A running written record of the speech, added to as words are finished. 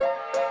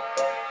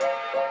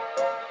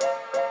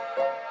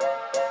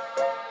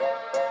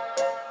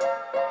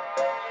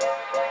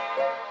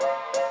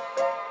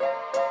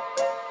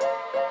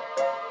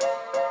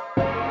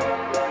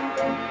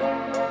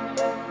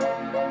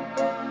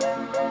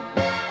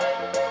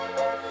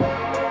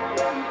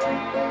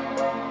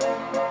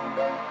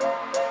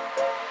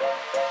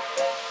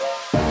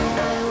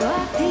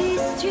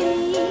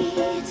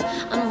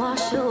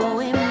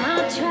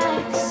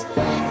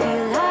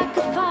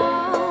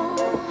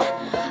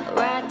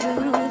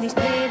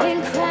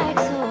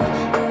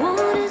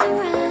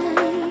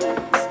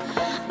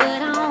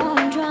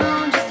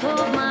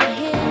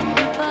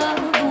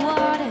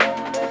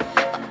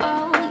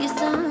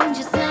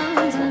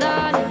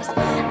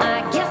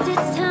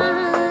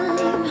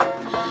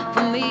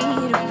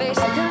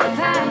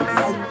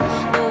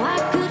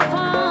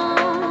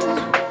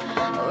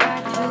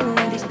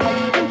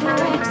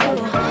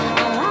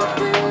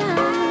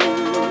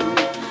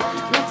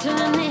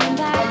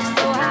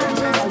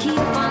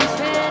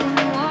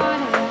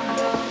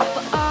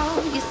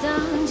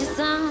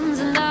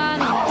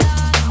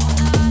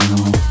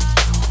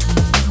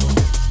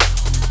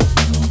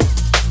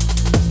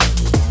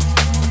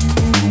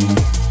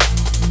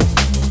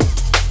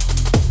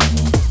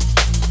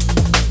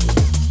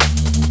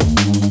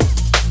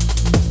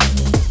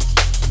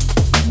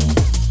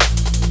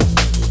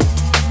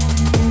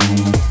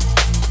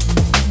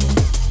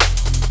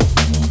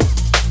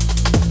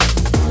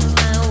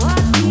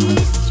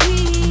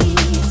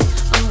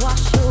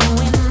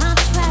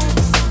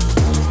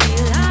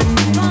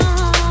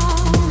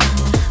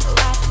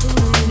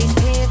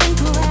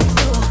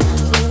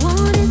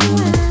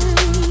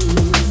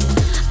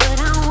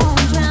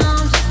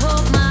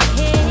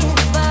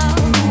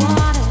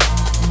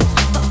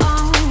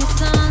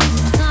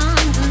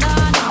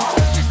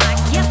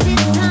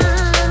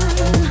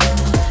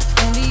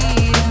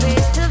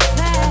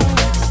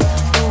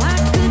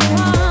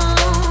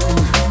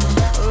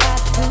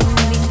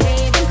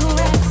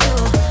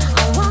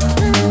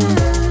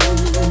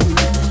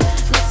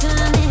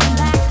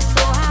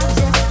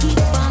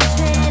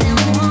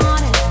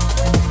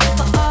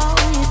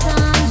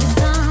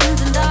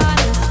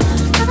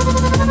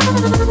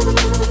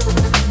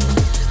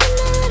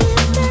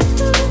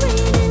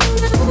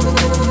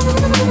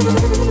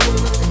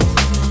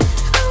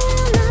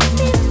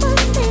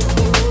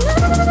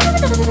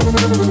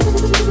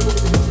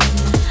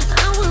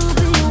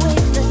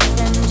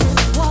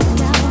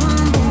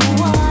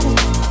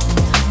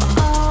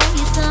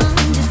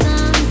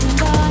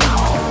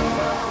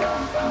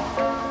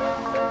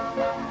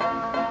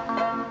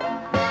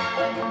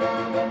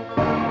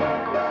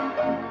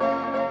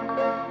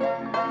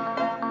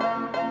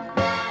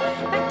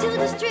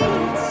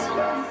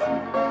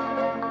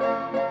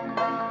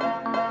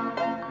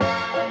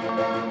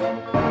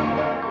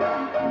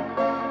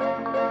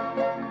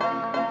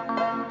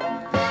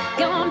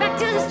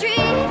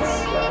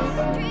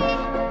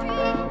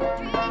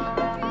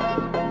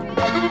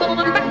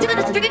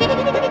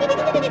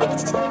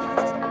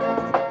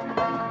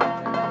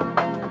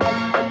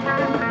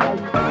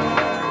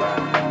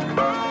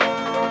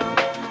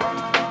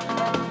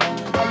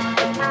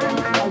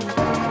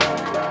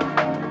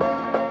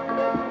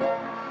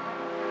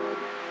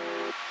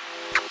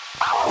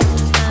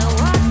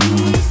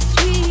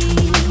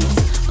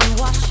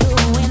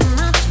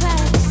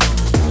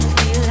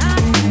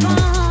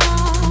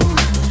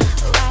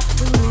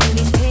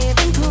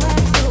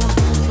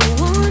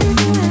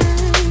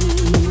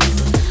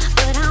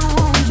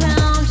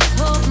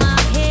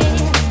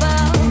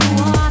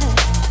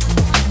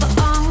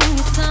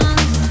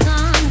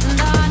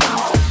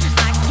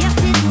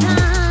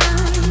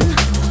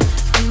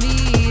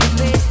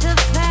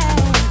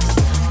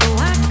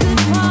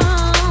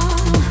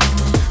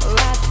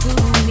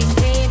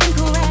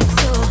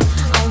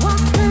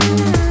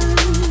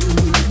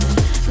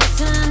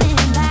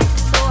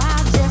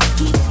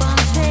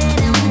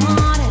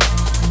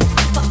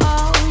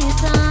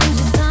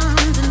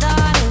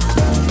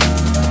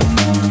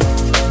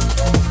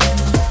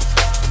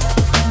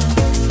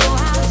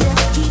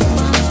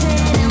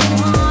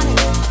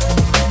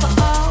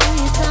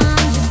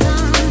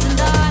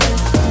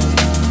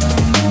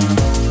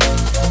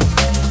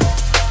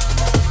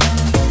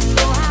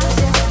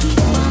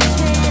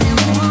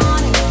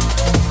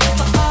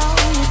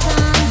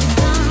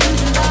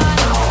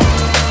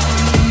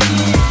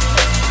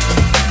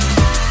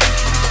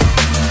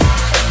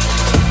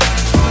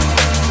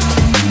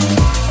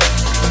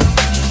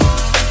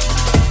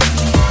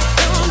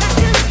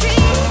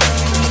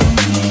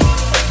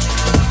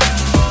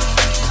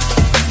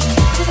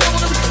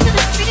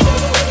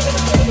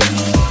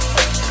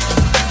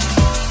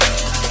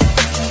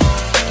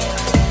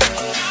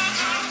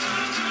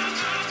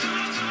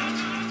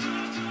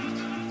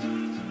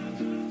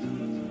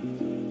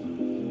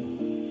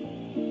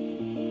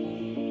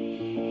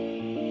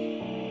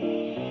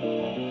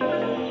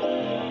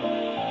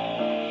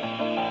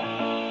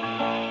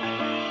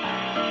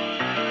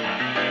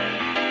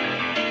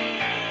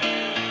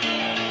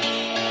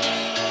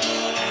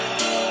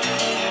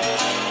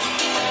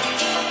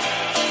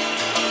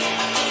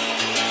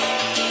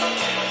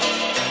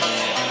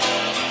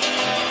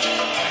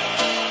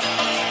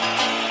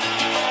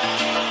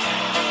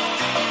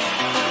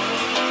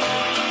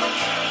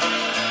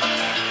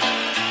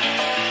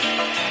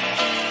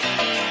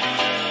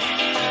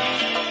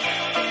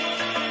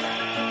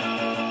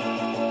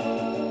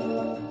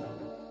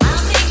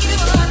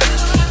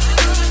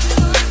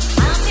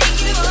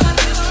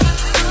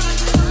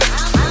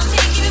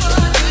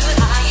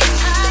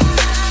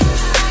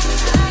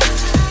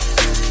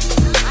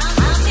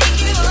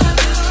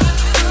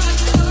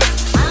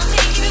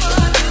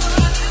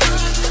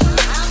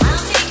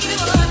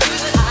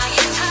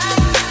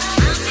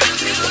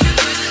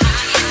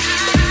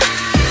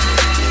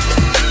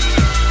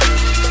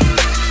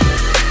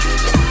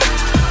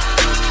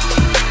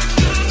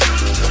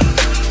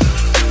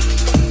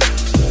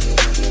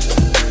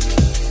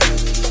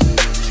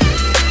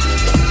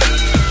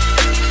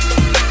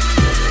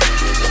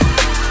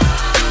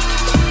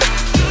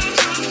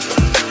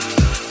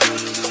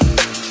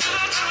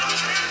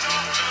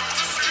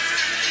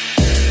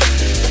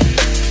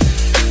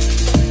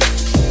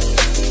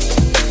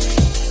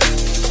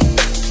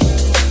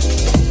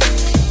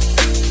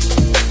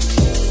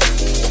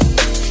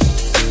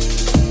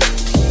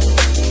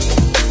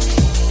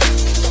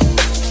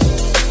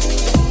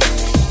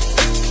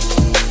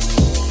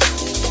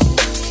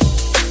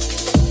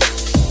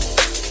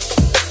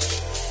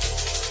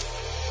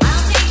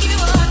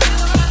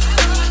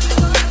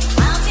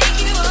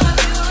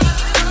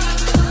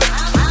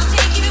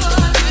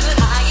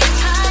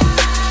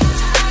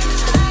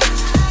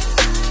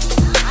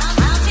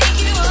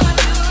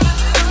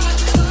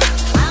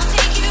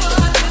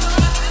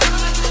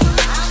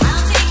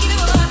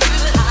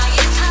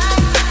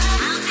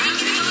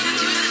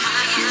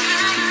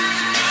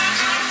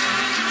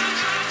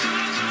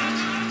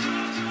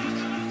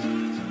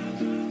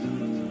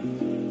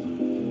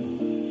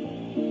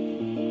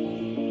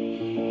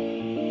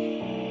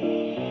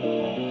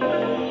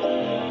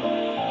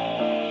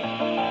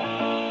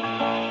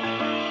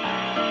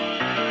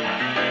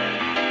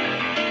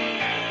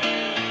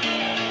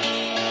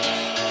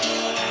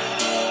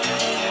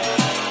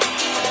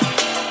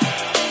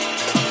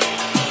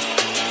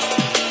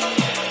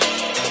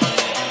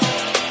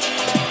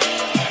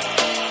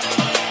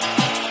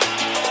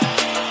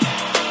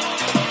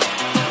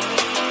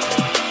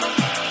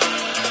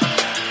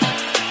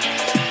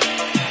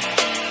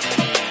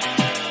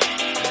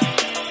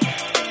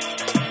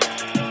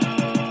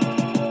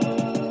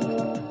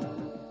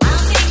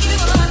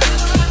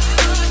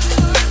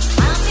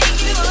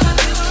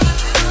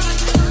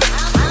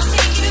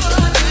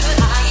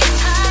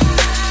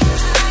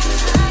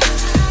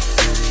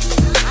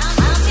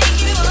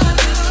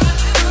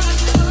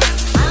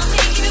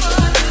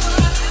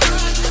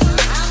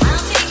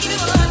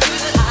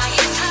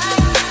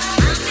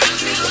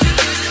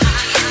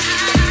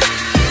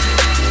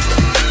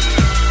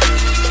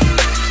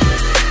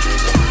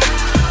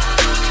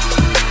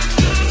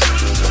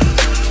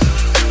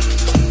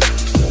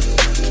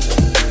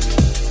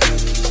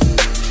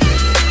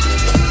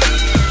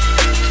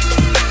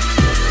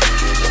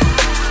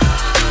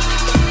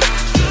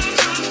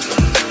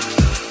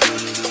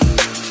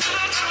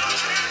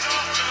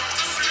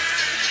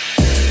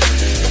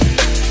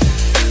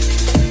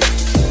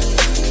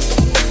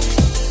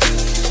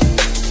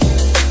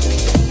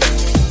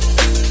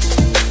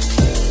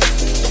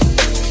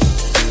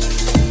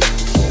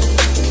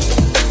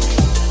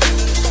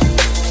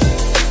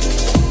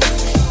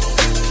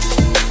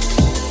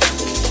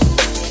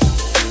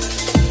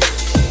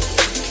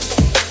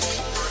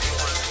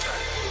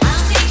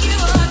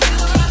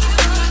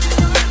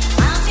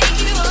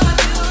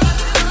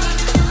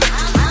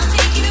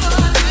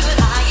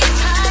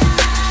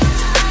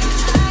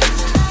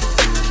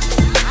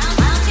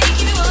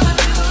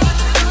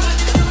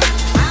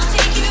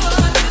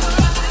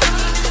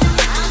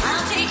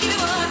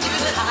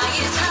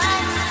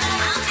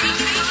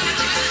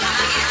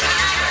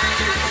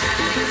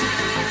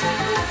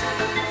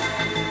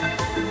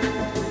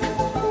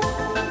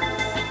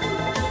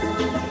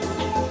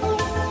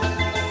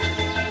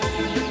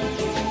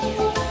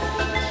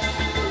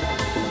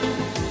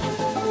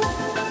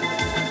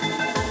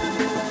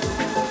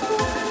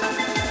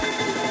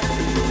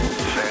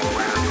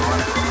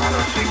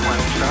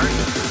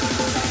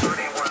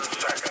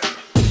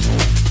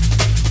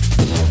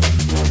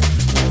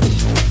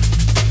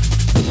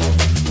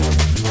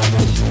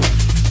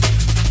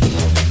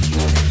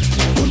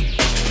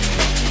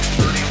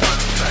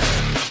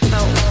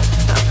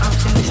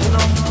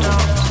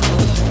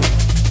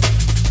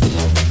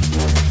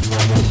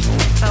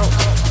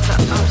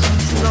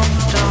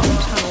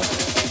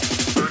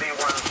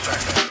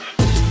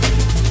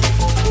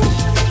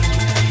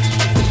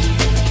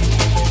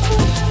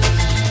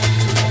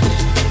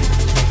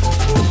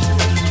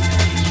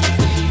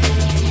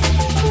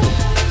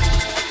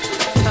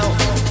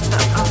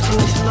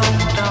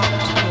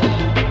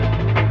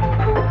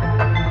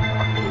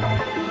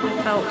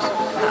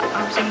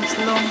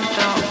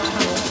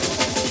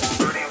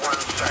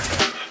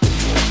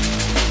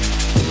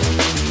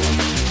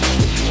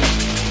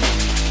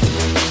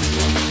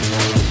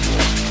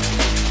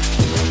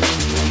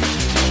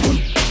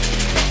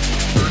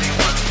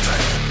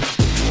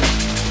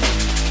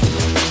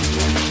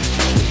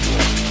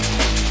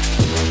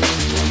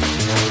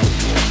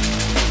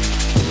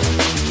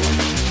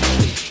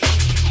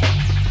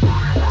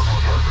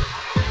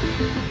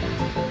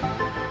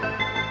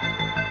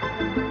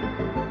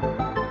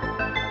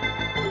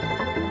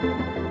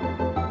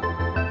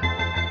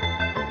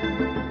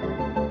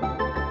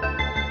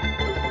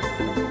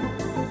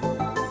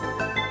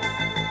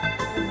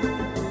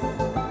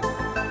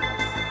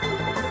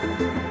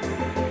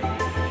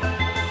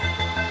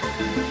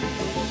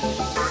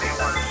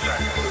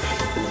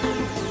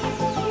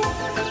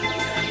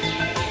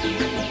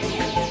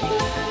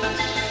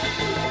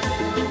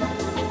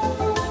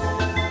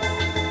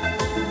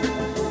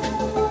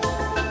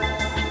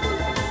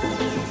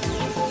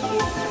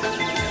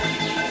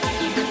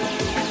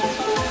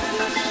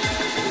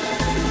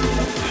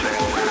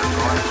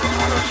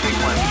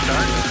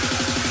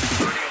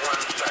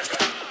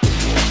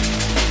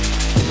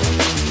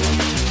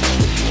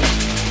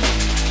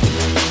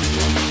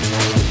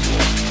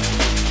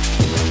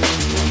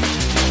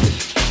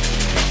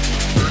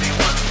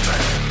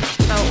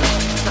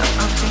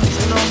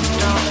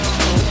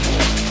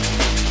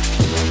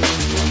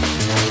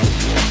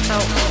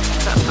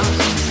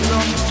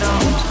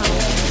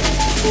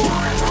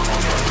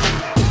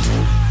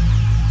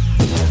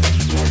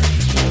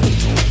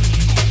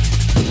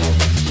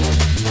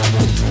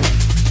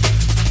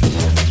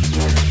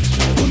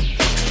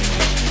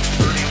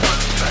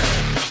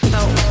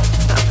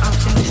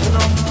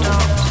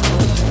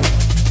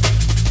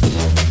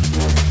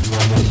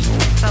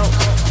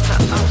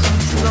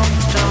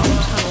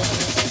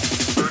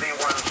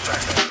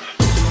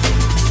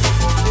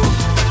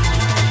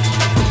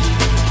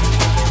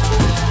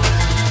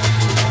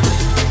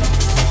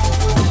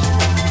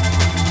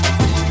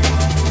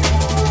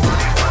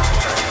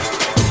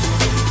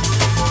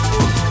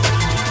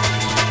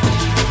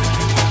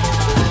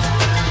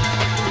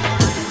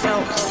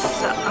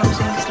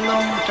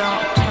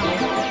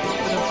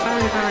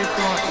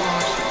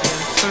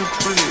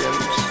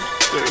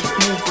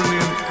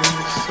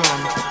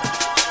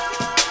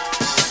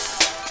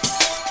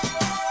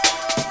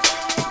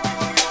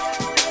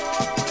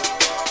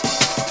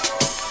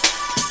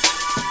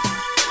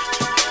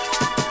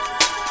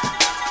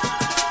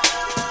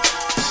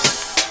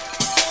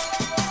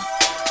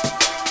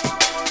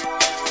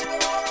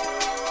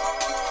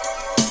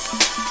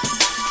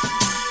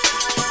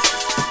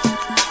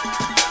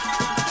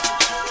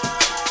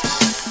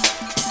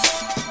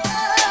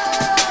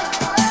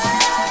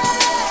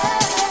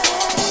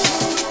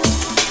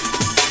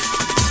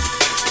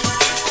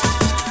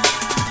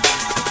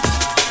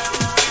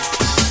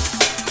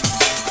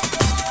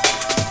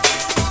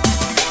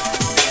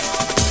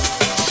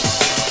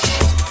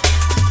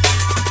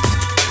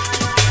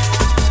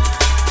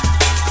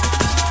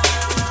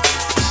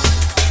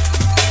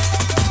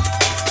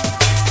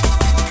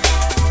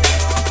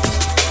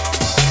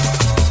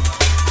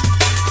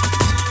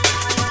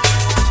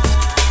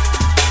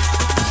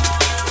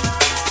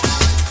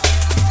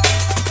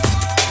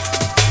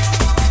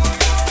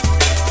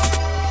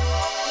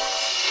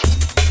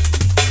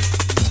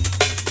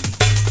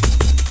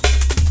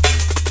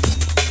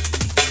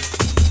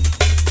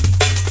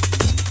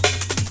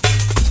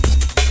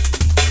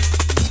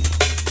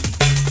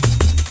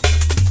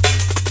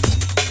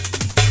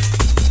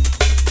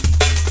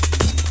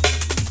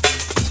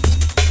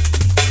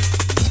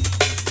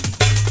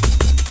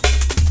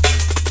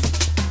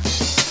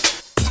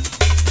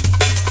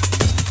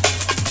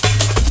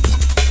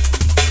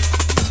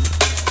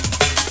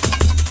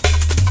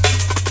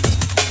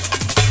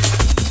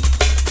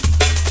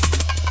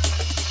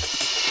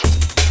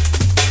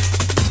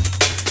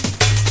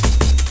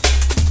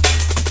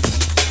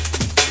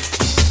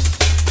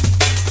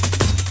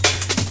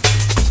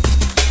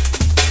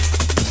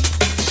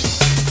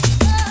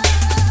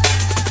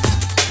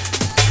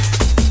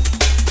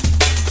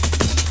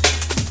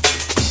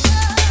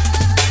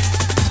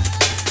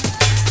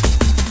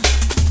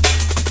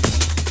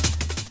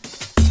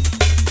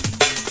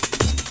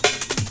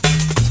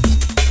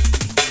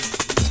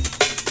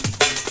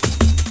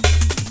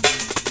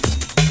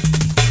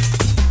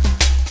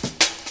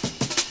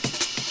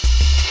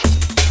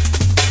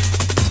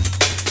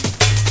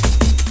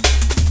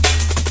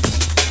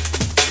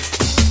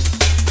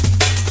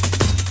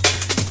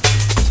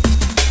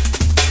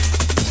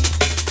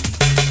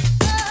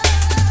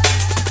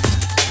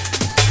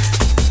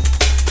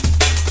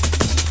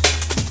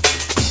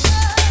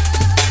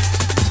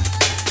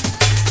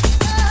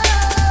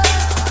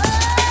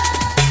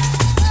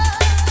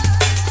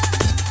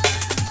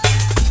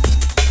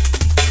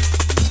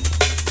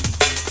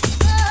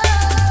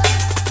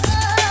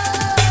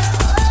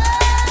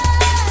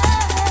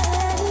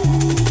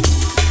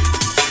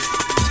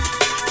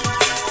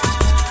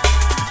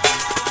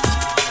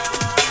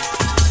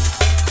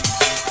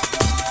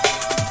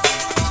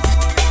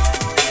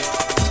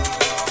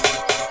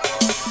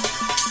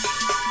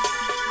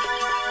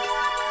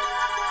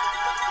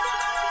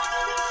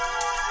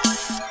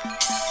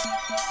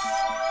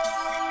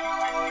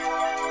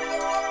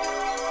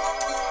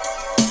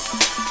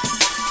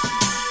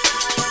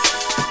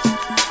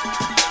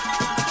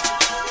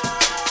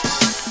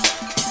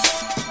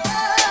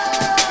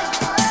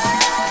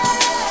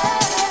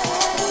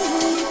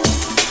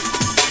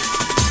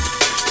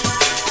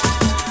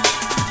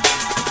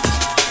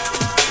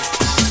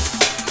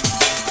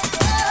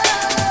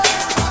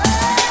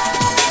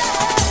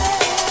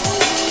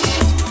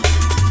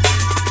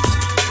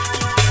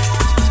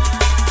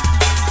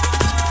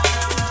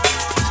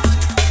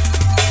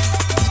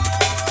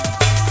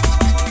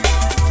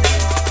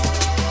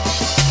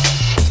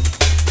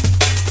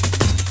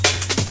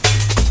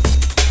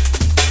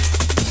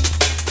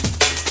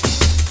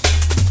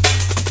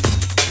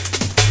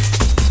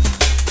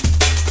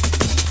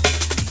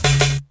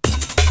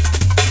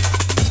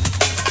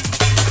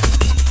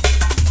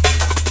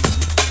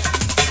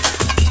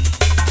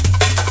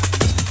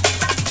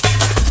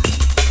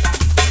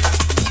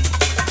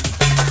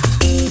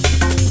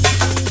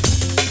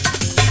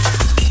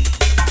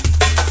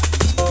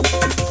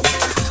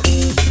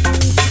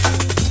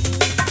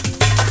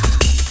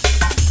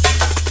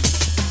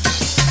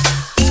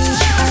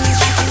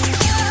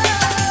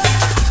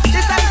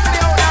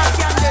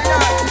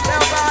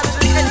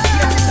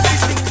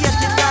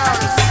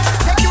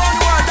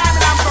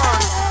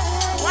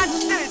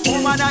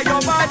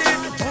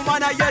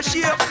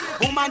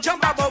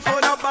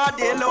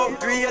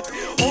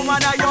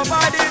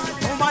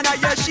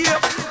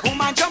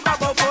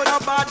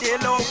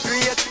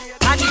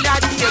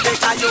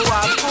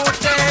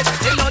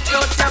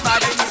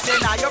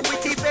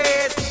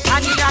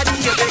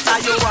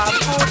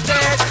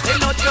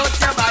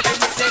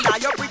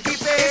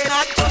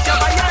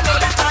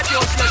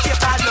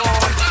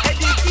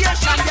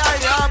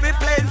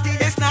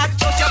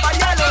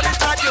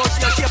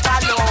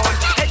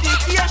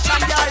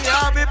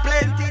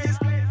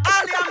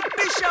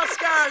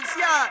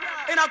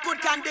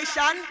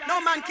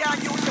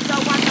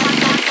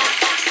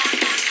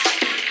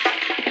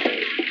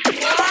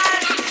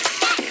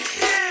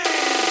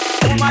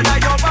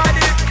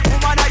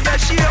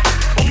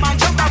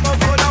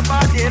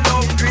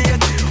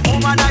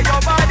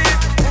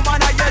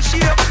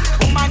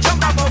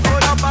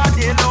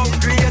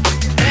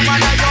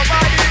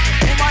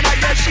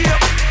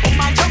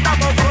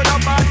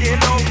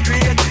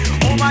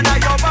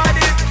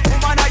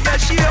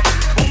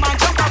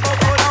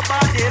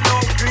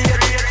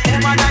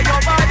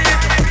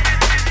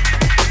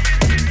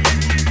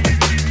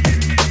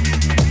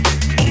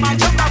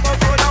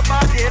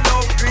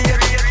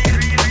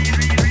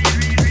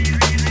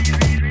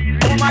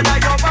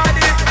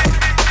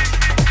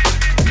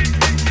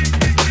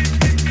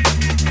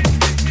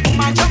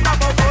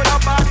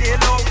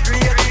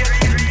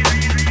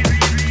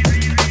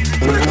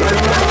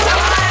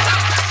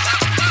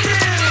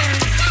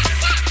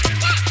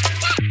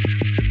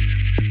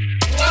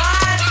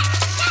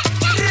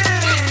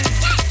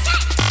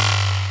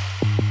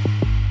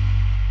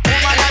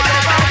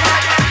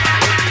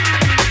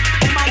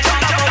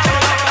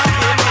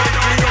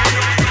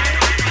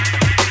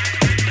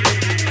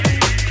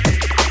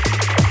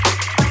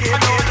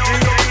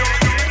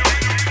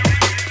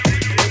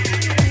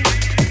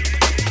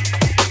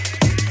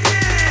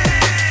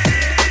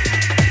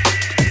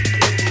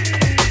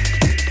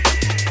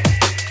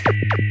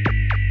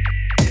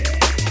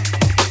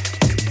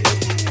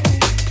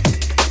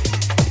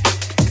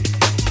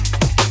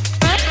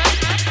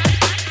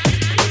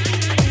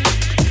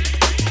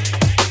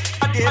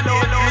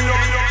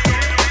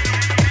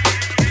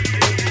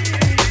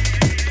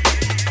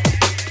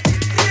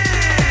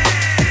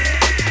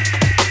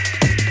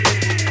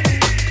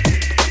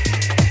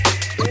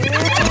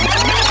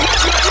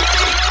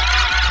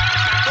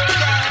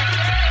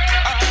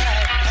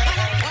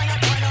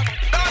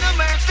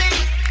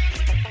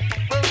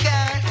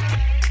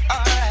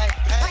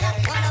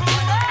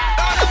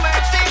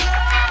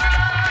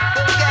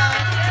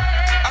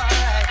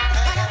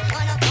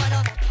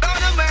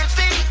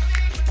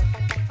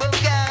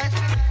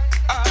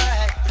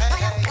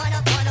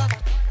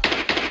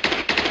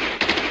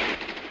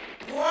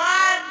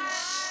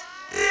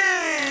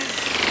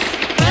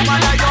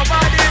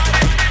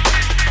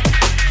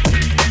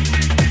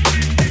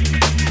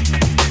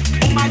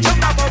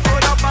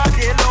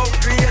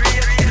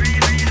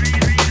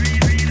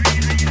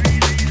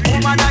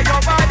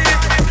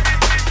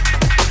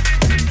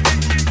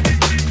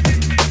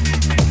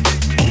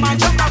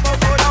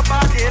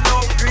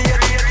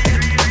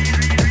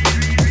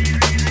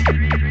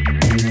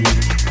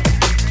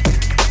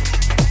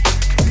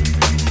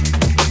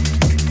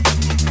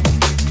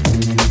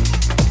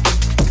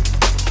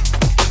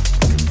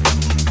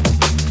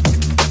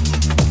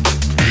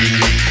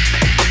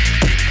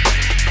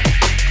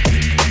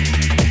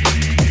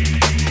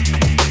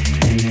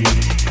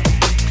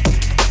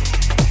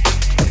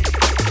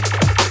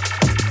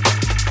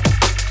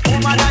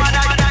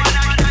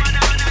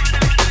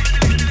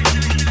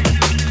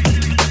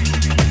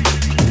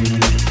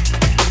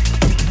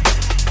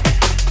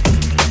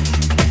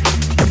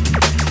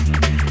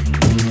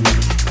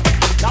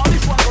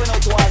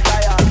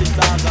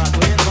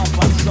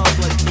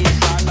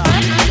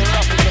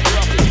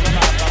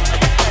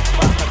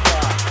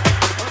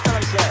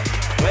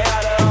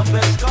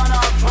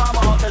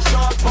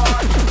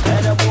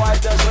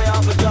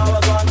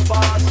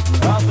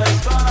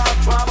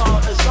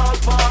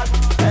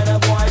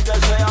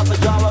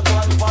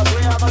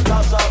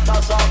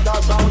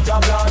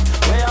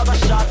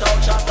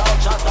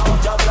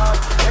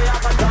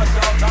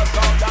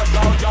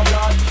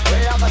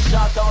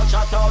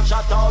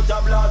shot out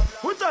your blood.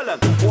 Who tell them?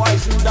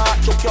 Poison that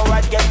took your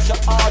right against your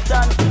heart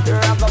and the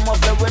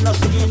ragamuffin with no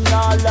skin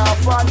all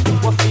laugh on.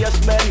 We face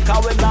men,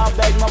 cause we not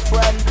beg my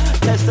friend.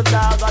 Test the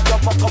dog and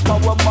jump a cup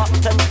of we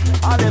mountain.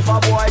 And if a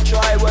boy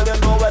try, well you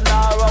know we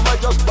not run. We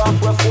just back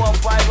with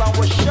 4-5 and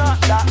we shot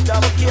that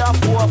down. We care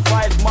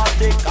 4-5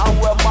 Matic and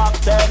we Mark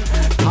 10.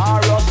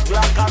 Taurus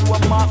Black and we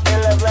Mark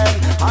 11.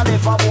 And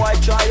if a boy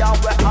try and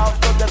we have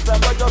to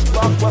defend, we just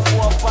back with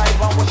 4-5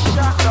 and we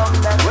shot down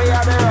them. We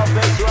are the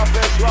roughest. We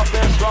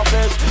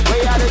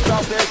are the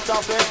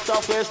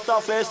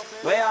toughest.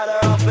 We are the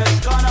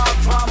roughest. Gone out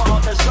from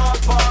out the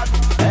south part.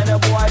 And the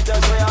boy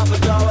test we have to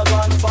draw a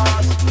gun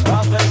fast.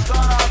 Roughest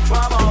gone out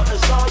from out the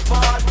south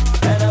part.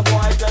 And the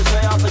boy test we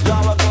have to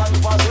draw a gun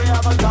fast. We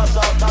have a toss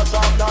out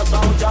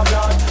your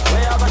blood. We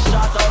have a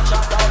shot out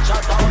your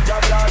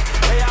blood.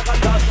 We have a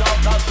toss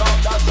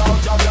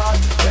out your blood.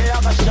 We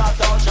have a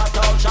shot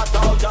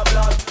out your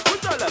blood. Who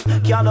tell them?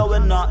 Can't do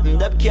with nothing.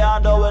 Them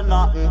can't do with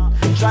nothing.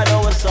 Try to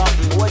with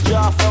something. We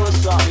draw for with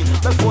something.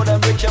 Before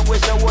them rich and we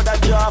say would a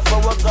draw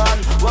for a gun.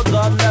 We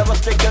gun never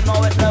stick, you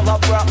know it never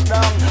broke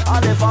down.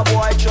 And if a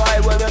boy try,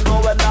 well you know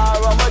we not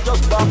run. We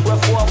just back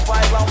with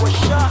 4-5 and we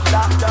shot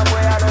that them.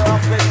 We are the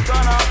roughest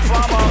gun up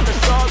from out the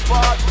south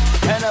part.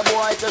 And the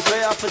boy just we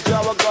have to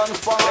draw a gun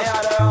fast. We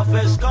are the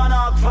roughest gun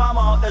up from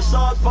out the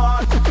south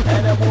part.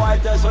 And the boy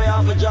just we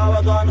have to draw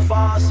a gun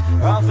fast.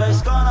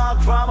 Roughest gun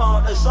up from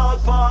out the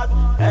south part.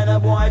 And the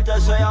boy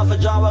just we have to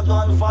draw a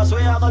gun fast.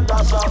 We have a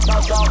toss out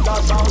your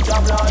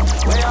blood.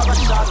 We have a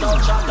shot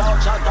out your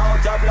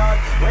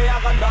blood. We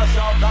have a toss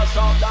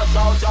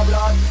out your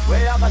blood. We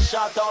have a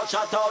shot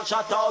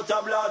out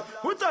your blood.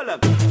 Who tell them?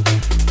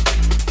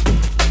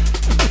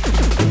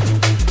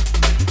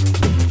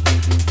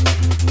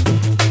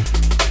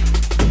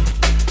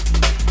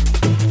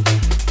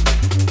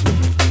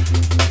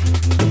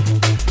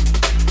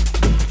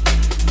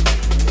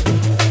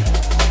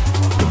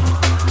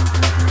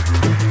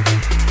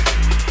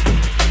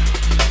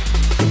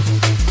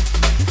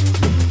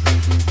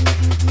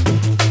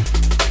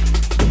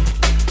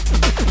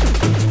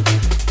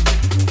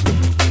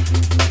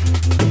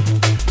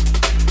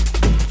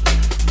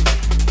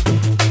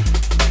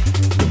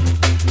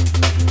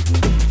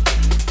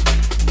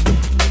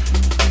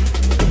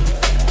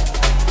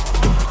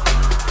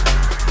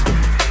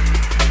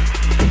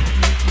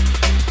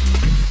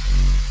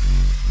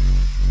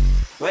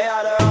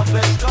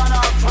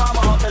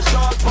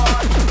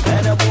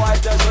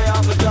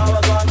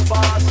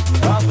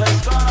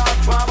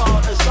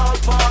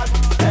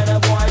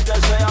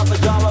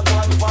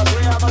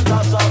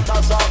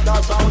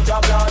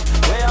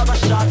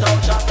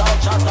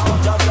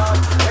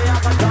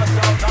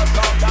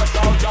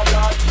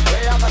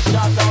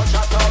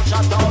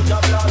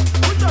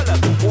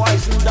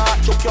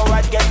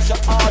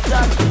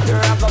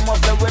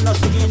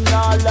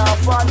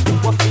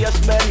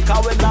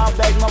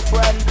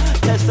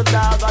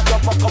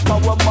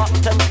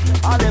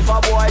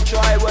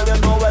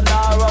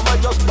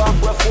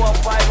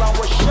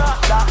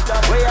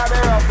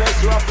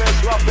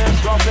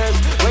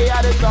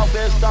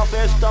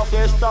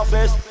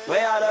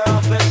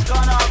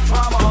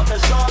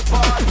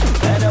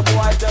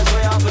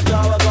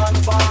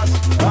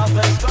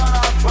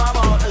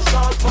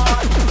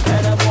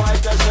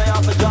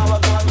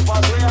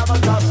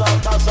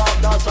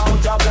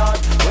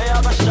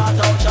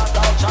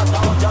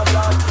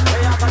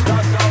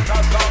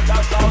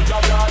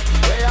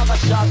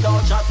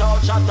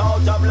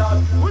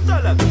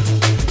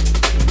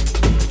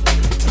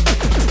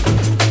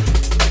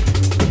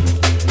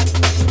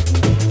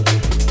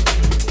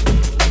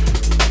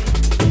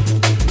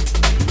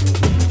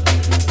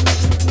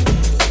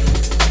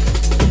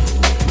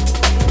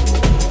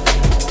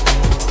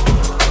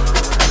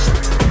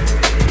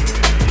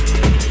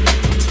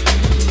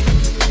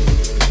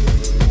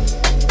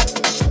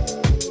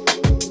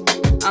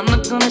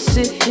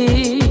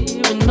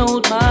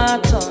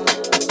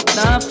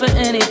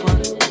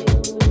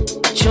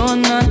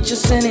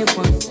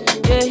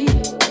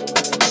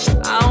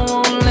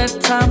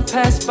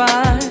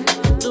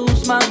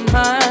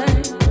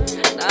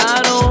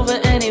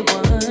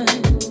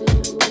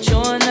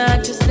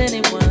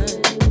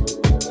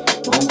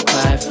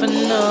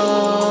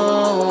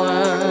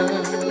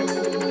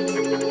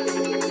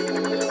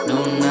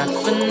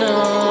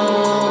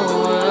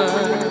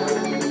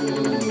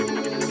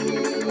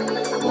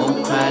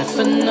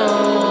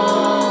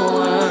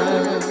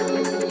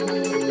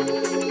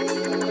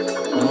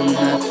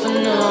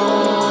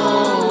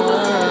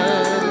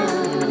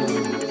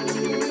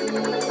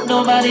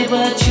 Nobody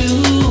but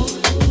you.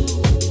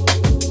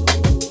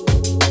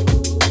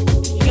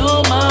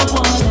 You're my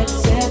one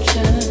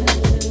exception.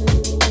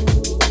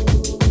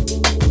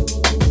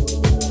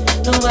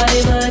 Nobody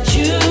but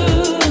you.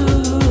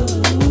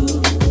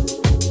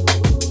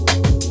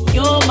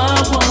 You're my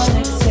one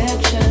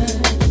exception.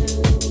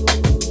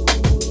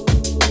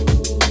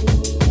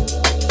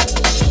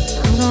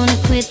 I'm gonna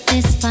quit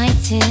this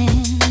fighting.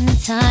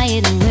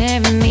 Tired of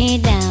wearing me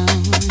down.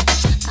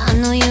 I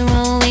know you're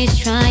always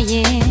trying.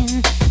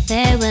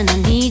 There when I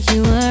need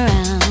you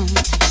around.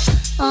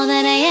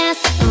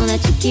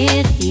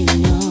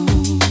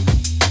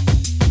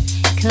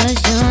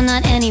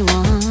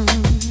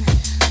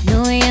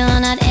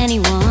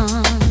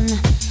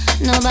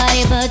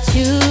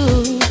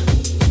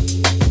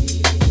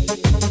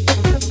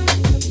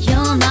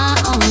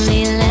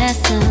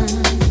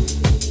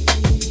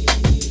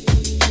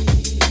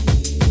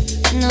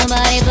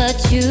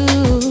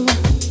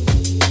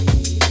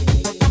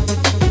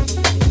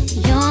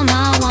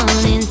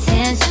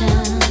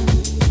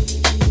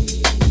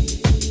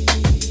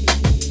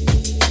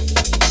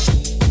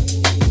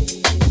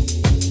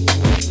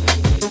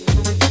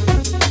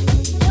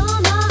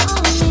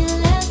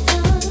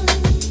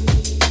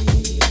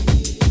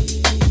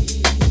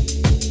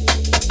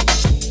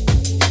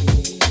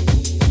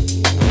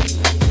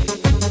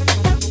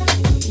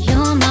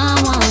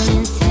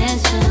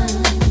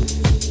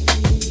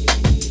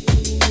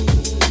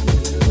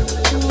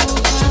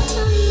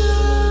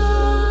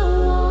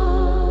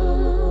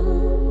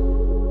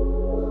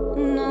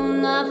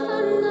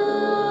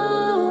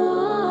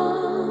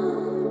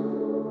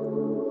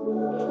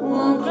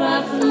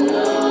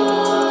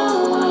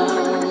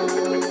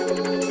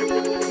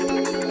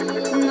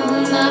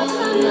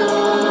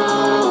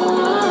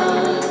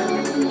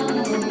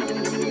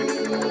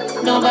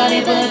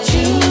 Nobody but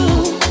you.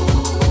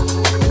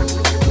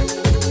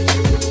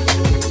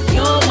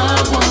 You're my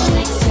one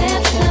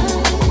exception.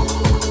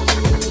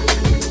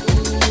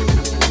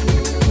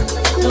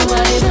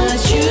 Nobody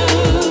but you.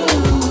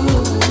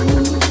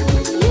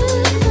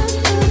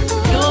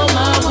 You're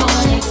my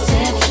one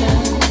exception.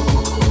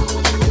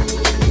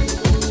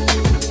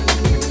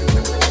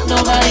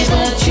 Nobody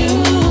but you.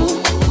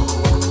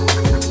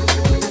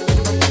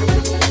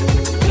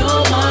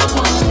 You're my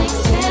one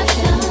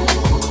exception.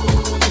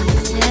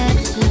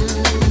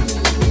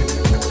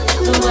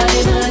 Nobody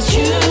but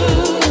you.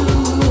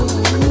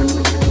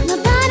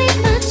 Nobody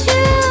but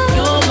you.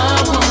 You're my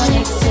one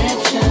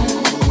exception.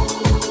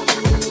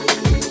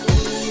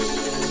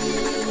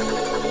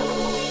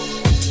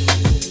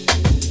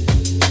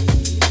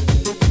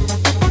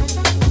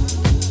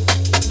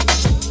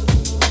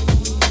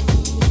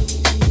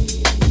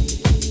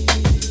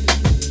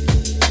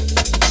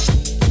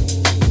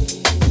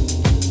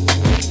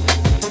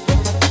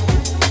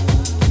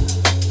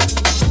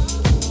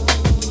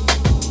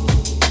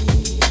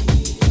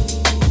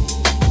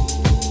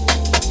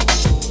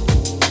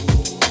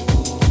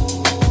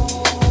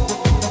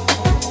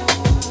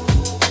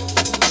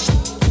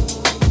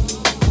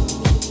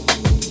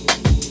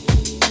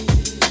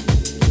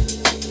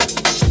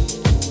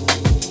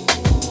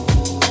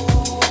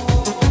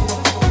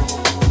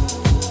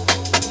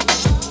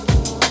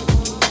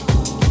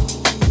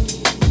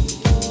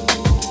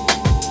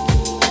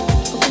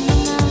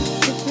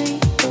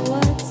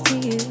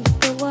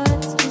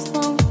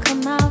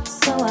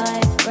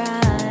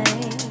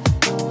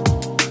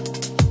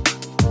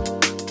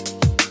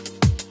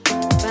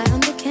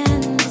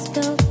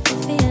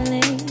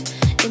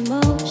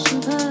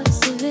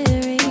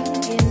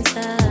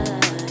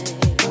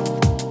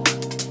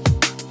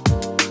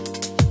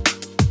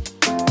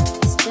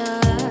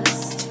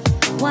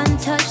 One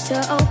touch to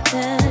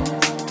open,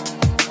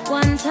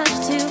 one touch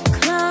to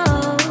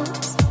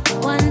close,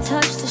 one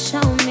touch to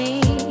show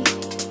me.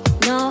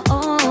 No,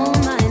 all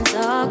minds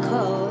are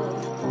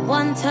cold.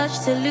 One touch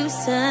to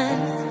loosen,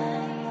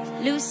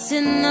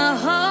 loosen the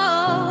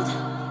hold.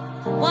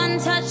 One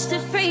touch to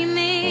free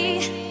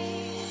me.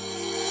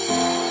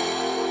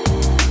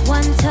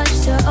 One touch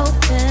to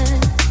open,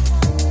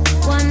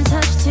 one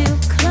touch to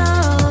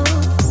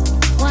close,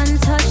 one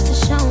touch to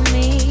show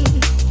me.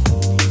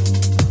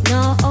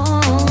 No,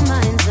 all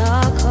minds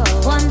are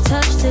cold. One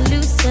touch to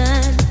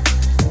loosen,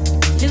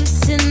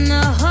 loosen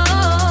the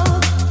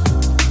hold.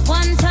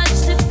 One touch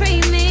to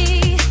free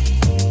me.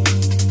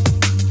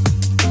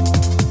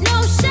 No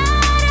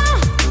shadow,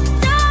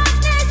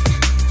 darkness,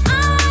 I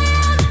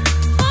am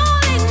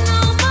falling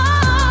no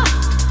more.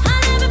 I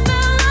never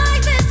felt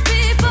like this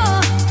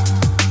before.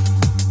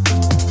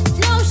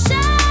 No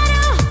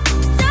shadow,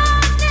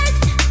 darkness,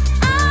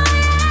 I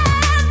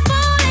am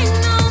falling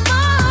no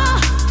more.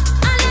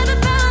 I never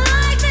felt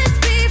like this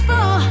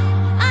before.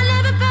 I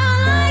never felt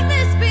like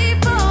this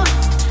before.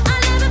 I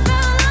never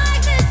felt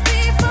like this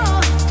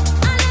before.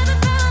 I never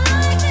felt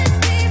like this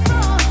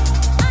before.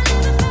 I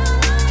never felt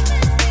like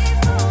this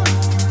before.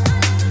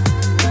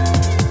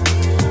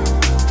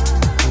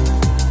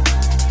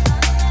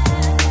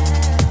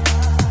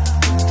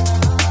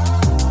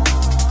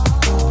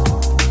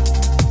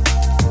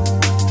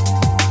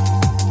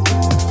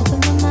 Open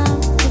my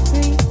mouth to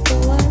breathe the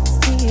words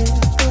to you.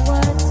 The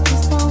words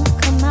just won't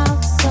come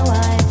out, so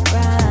I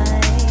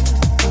write.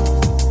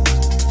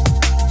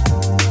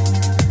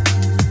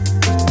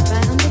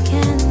 Write on the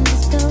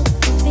canvas, built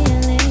the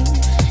feeling,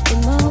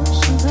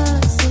 emotion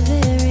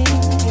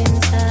persevering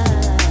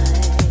inside.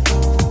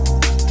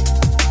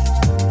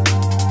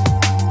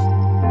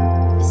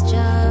 It's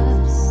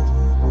just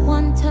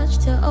one touch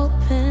to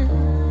open,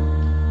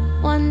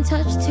 one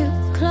touch to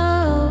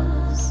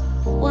close,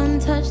 one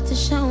touch to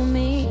show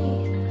me.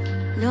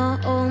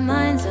 Not all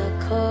minds are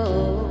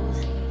cold.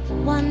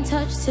 One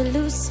touch to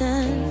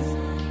loosen,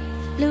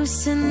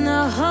 loosen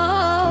the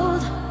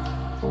hold.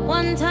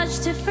 One touch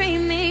to free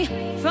me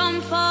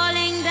from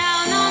falling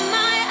down on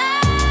my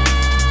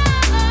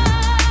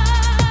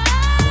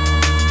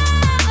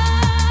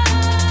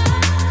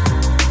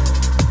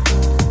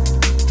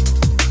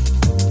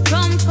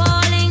from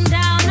falling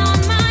down on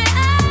my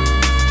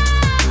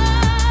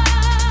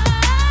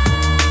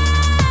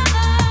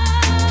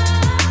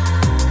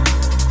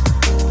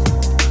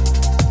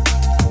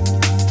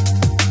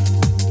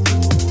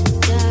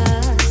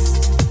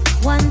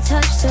just one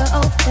touch to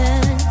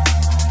open,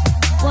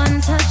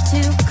 one touch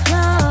to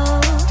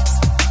close,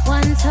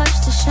 one touch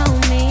to show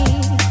me.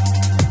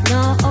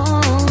 No,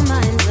 all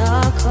minds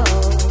are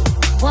cold.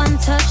 One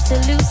touch to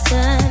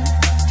loosen,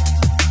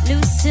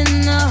 loosen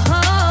the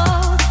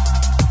hold.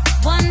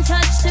 One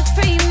touch to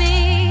free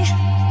me.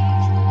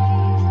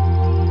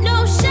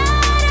 No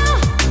shadow,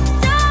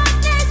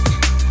 darkness,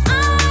 I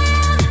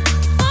am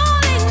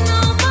falling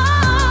no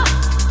more.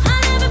 I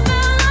never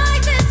felt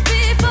like this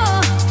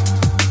before.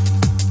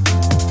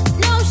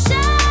 No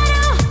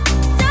shadow,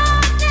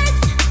 darkness,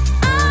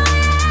 I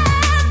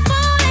am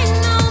falling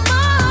no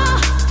more.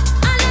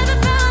 I never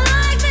felt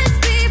like this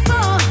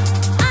before.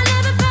 I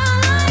never felt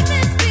like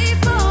this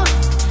before.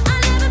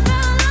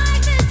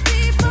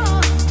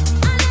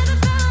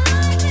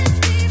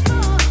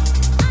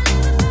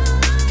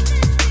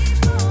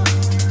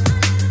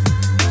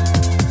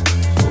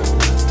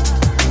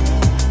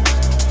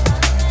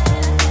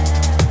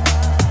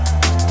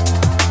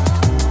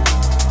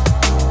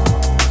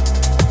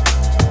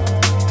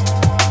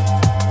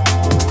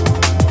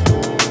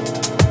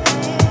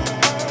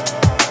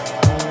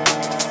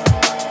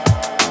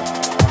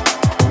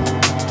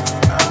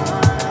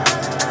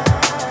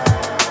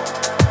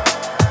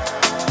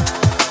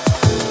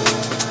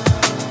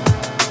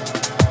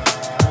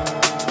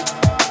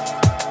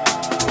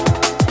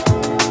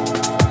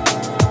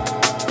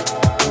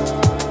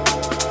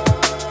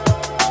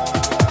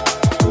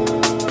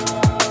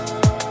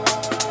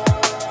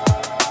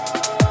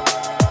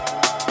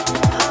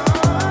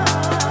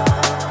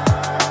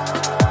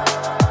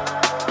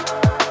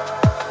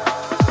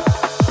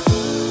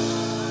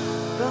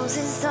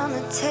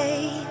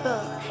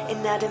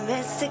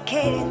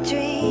 intoxicated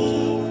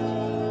dream.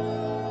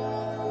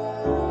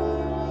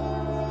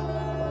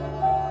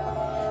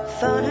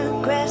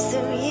 Photographs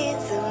of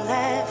years of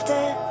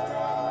laughter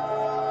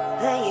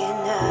that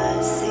you're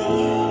not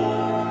seeing.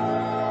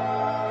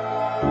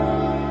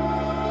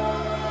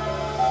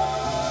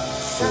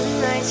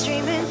 Sunlight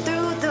streaming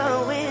through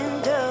the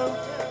window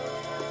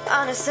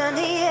on a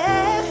sunny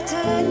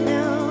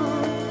afternoon.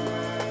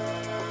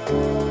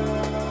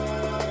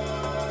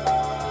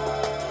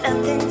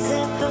 Nothing's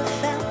ever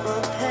felt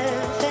more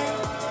perfect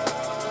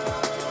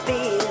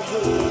being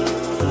here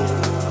with you.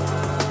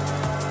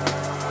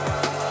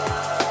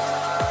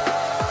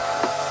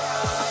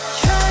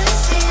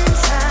 Trust in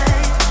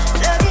time,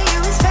 loving you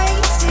is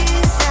fate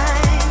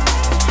design.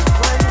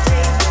 One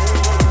day we're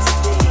meant to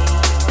be.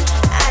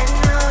 I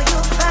know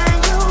you'll find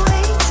your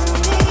way to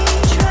me.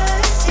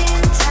 Trust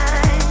in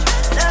time,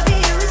 loving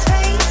you is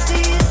fate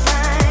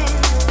design.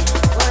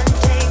 One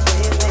day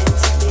we're meant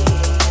to be.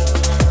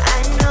 I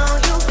know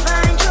you'll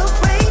find your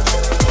way to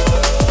me.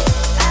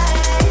 I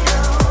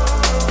know,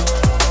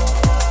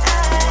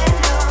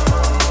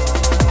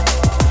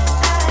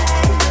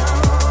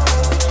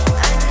 I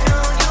know, I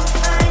know you'll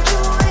find your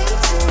way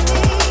to me.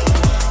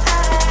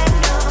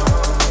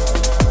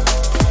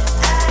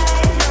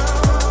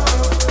 I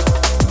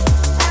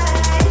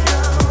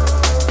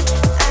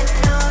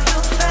know,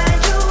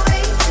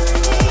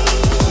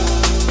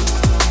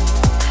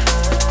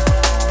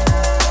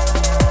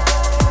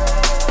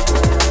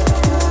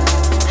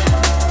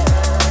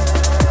 you'll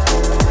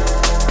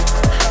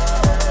find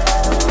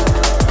your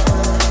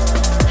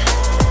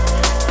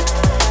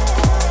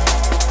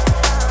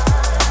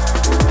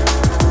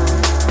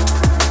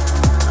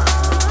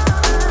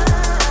way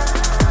to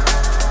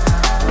me.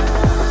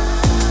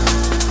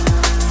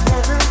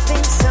 Never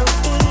been so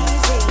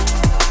easy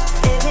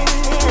living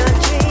in a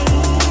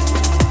dream.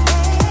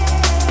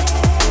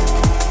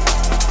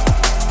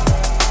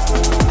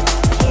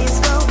 Years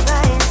go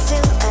by and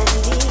still I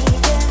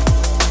need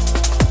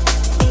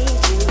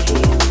you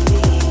here with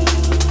me.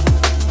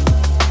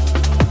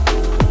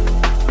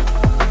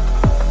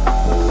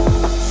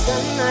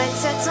 Sunlight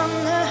sets on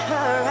the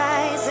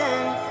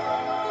horizon.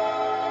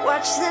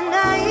 Watch the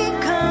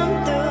night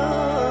come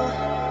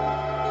through.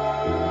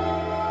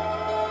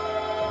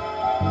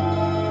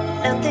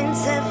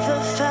 Nothing's ever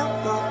felt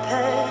more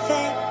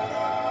perfect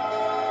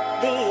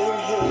being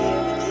here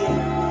with you.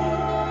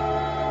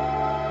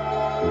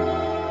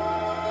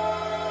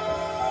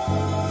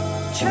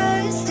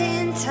 Trust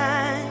in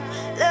time,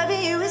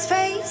 loving you is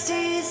fate's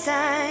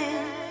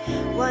design.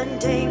 One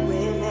day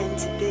we're meant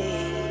to be.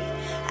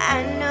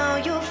 I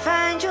know you'll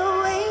find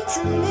your way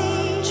to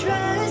me.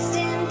 Trust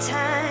in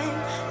time,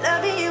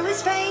 loving you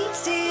is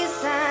fate's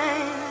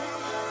design.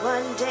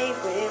 One day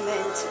we're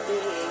meant to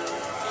be.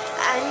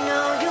 I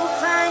know you'll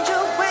find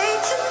your way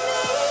to me.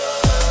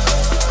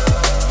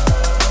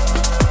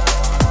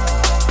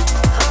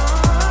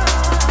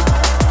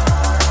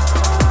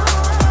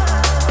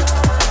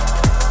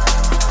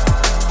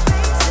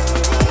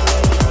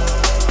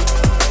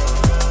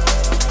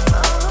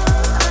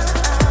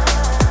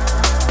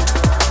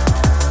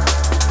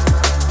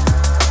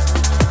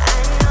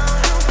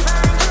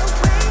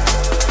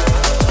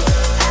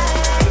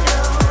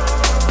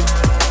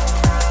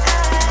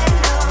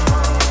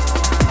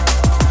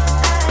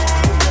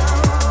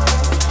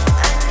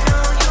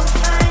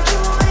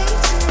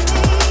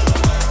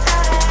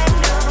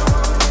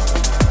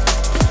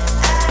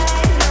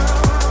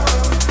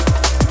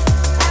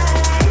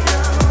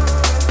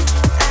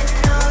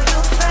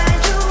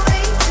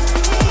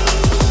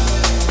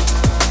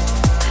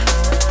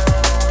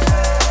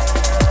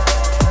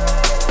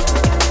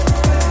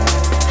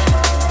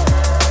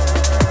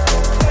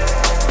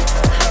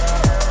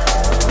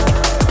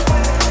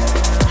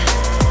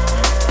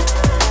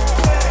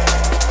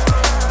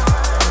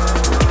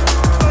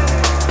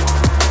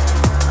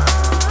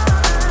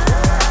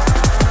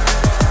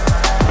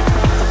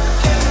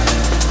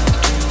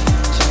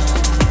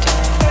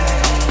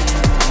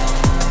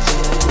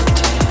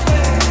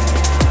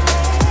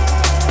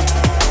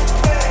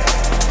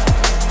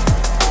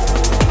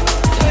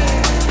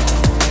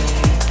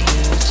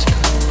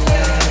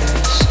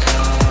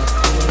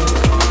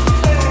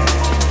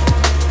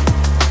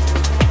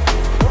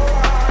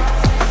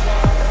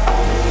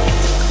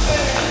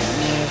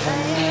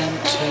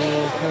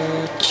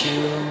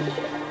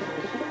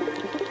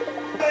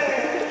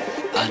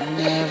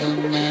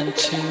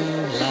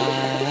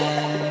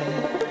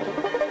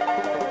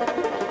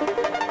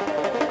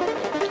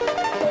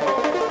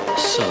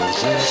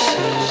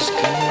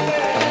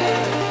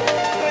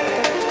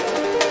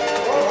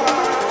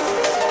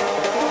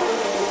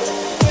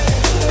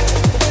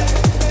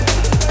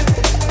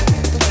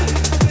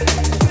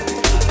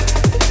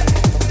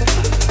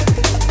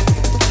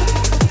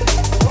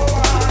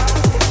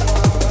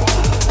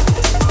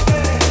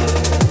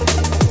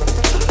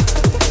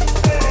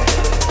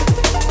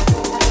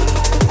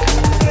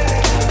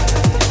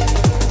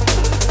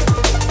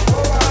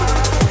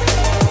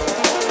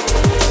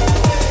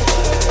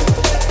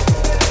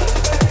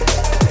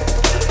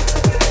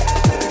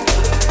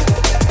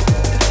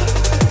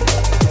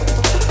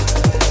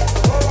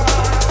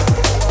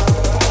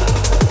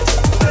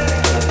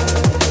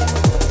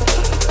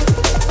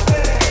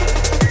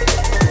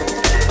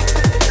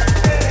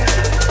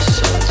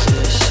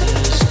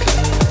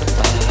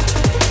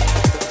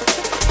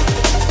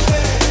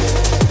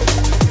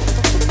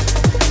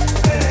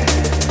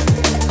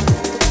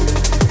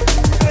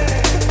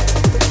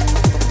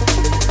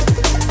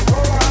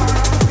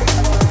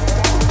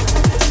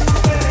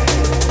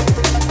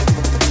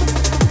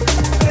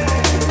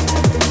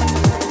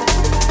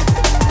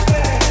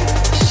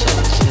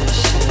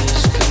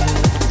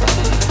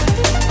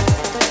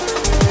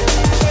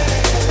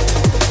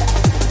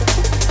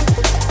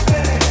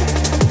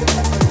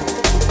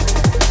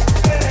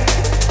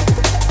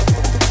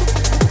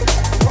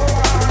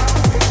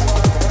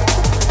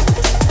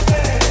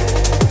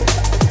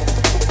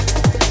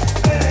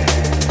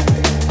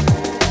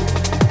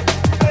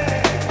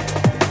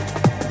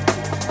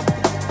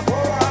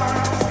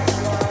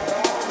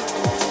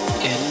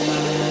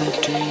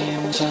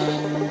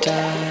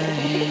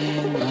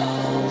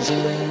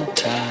 will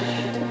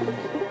time.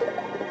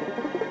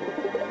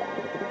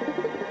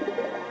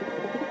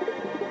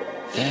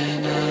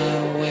 Then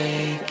I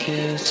wake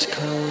its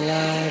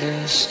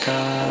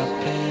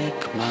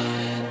kaleidoscopic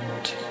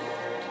mind.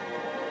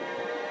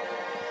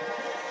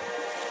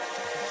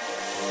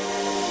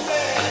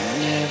 I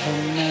never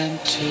meant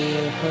to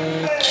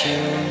hurt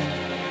you.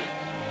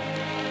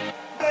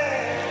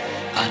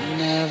 I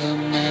never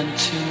meant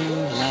to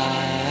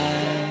lie.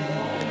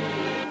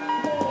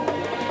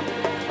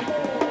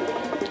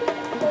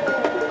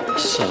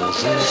 So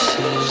this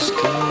is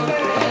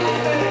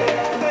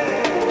goodbye.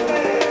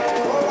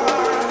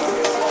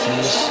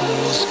 This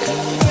is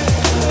goodbye.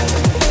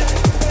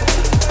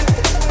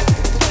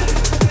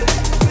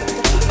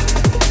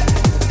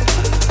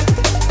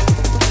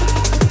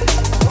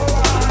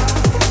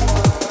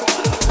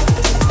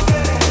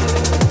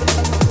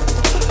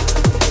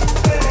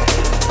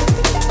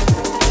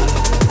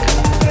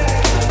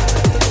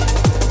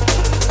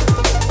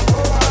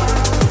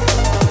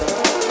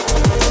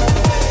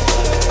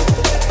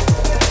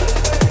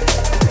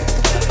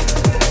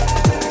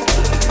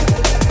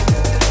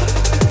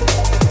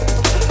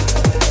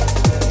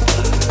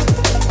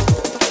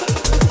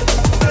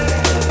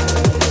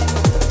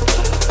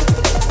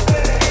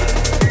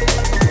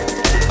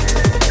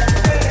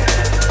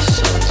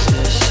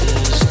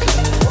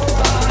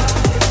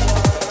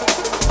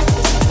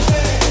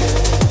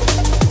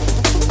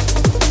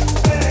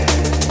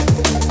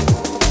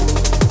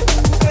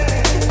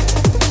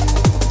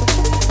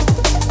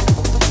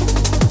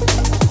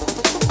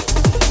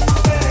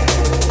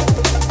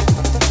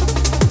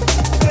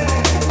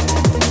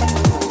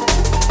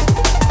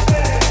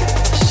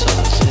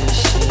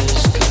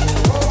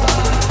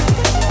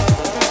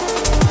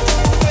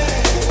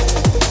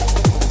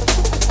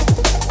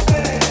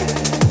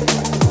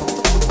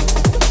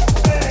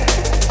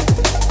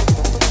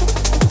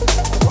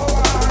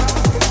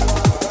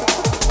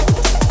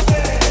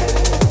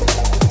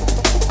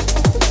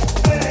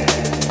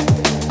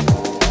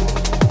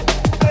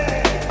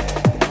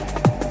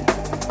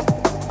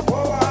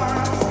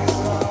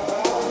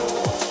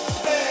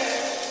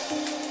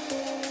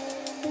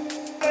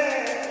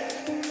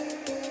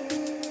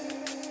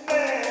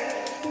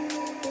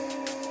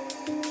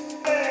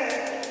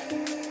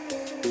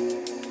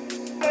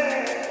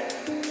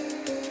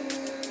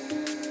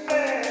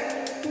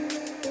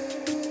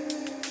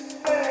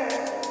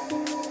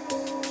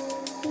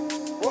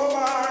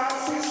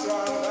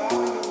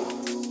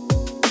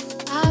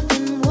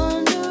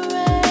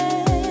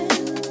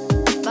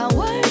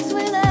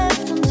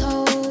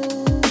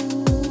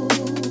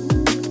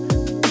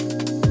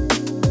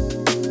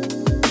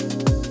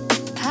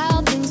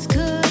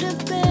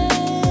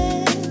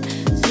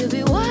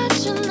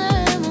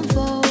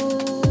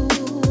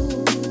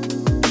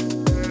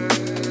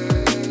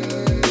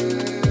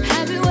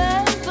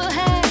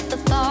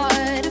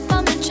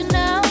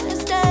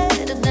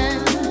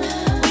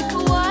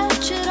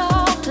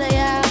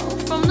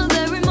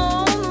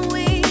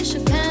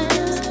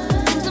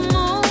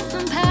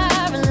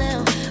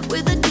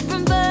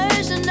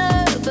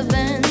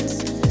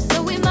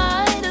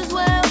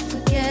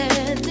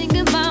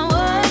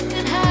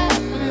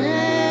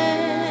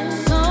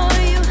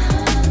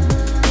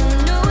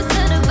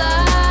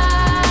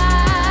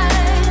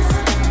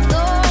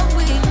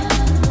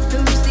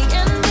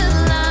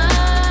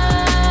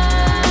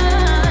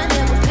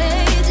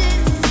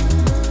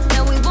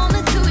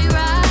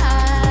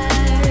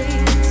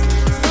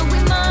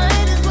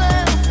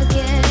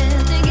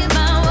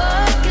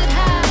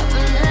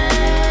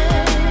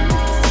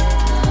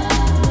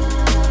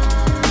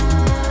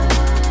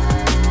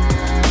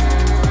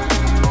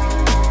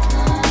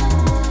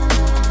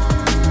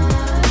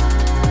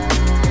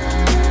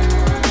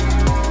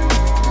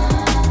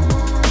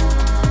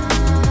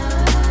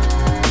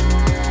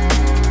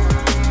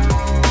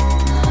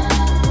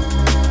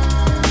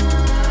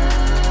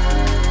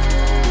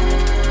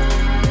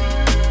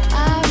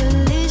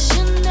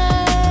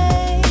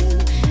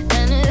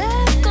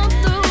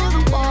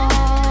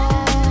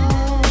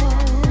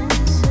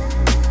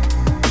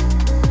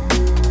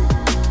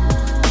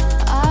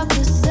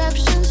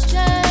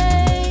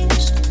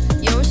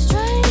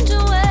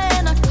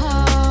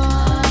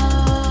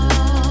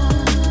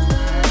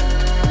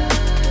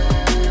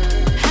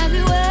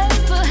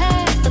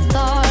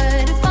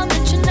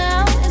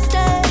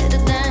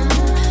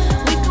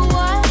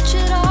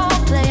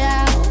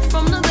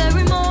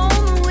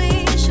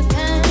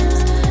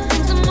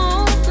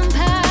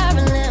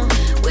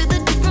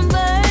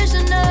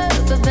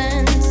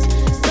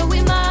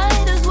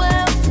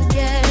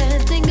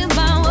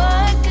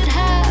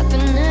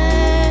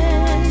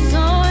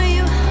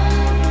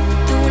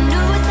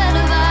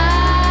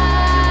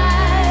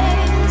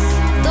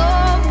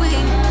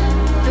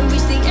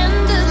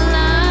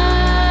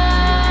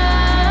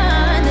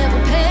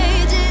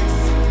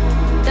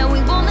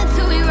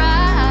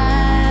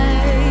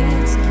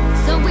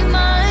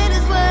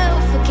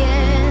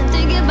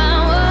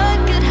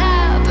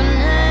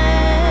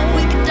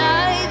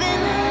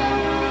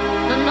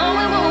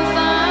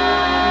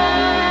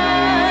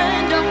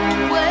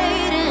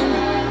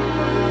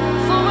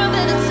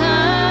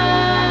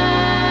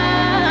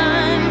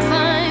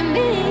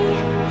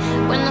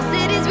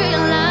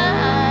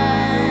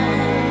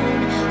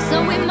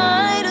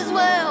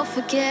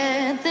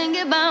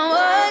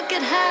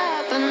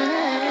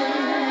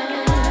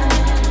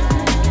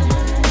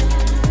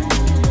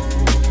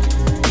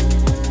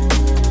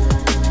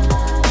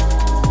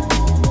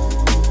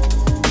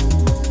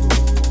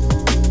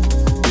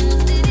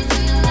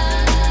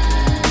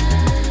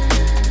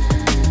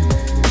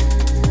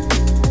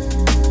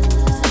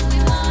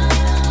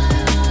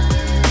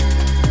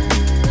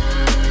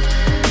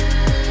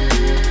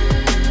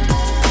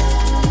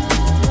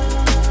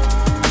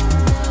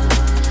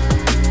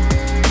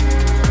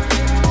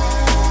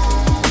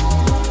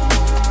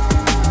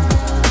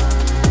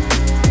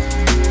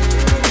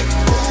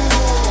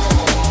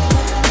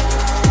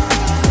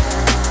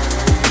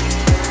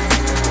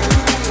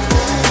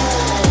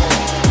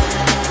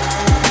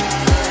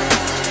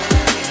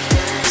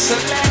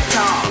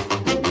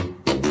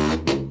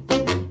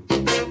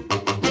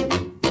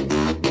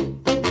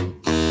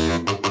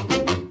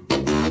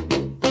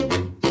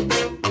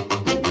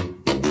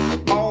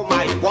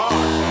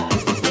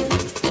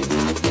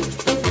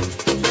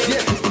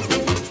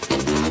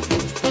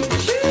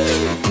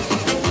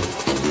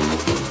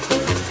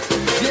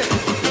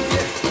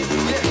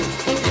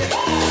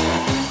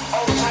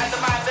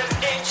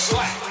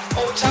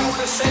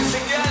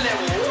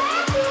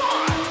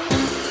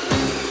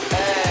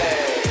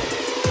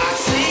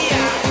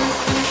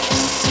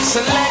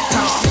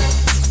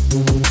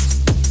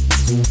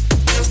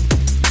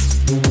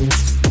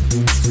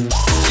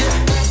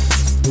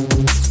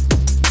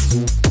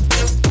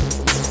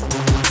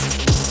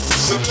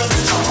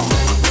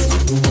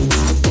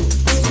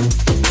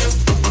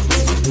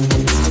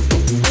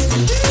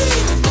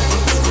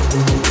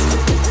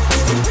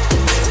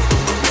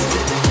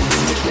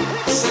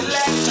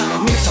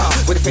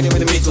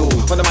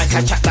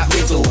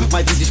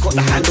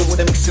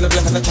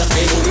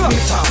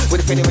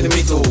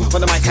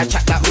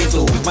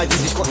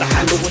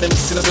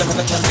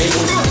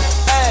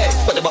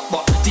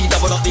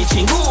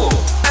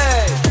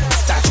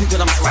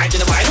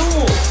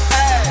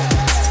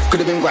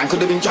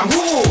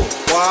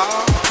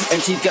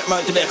 Get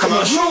married to their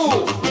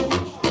commercial.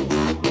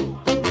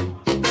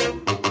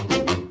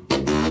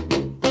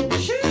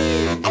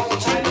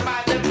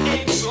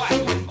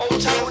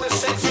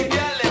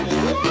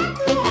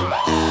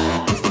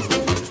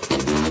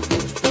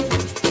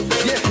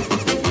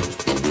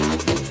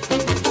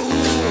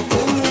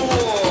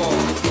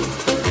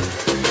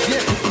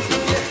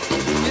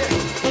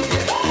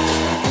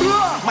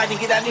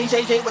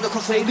 DJ with a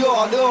crusade,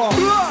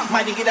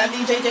 my nigga that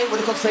DJ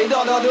with a crusade,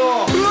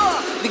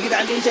 nigga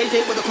that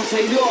DJ with a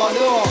crusade,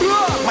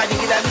 my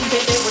nigga that DJ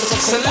with a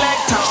crusade.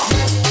 Selector.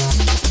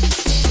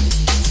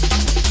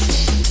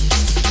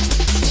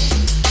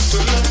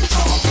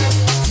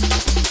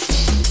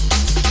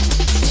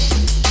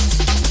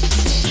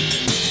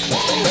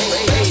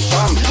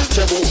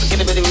 Treble, get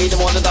a bit of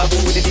rhythm on the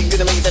double with the dig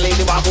to make the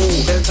lady wobble.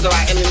 Then to the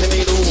right and in the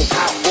middle.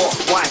 How, what,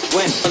 why,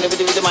 when? On the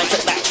rhythm, I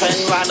set that trend.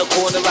 Round the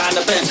corner, round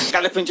the bend.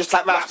 Galloping just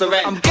like Ralph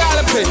Lauren. I'm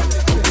galloping.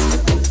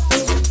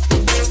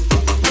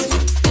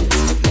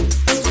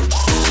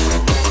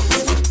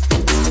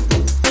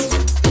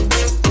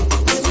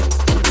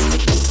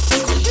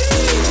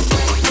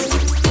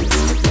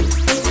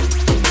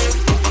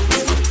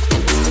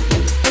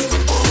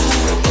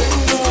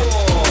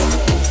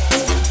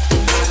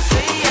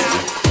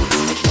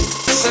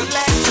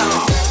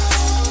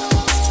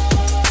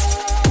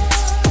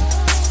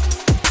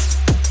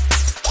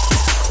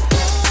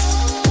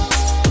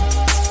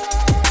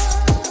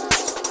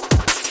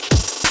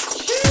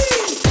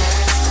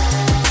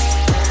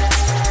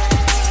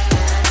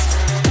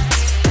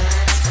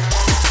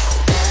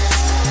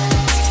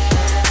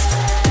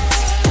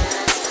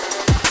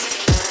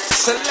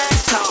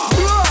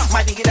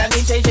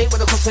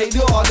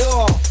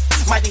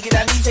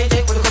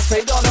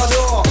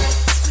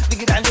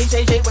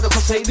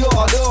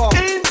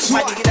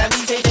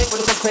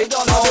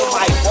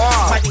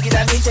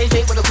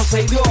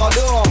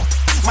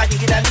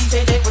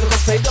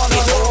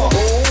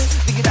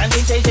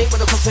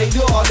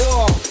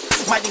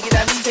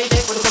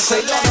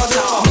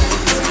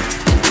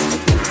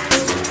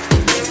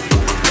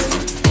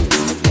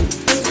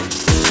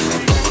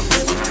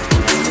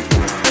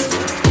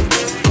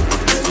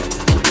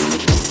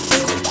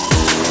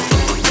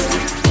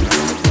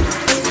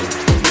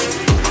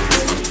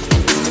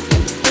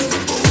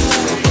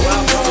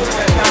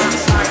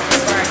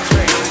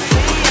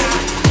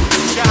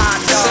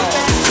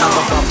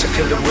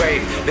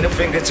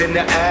 In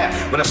the air,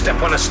 when I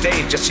step on a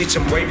stage, I see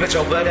some ravers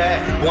over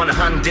there. One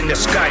hand in the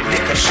sky,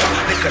 lick a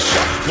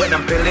shot. When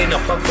I'm building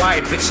up a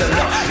vibe, it's a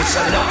lot.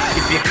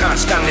 If you can't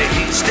stand the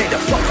heat, stay the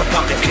fuck up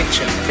out the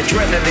kitchen.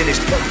 Adrenaline is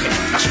pumping,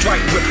 I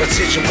strike with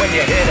precision. When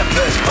you hear the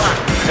first bang,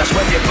 that's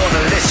when you're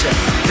gonna listen.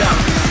 Damn,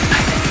 I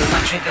can feel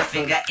my trigger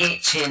finger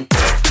itching.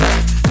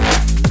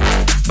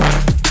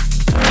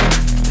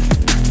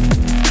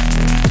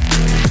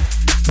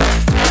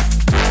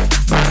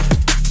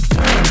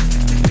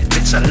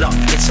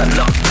 It's a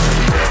lot.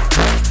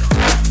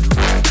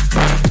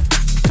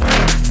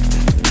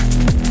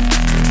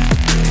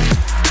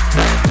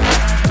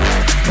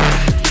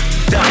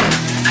 Down.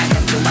 I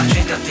can feel my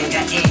trigger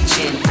finger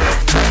itching.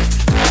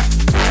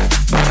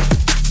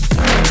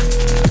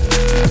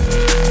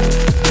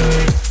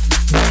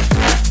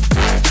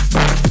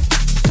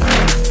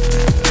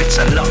 It's a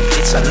lot.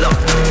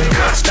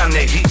 Can't stand the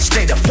heat,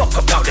 stay the fuck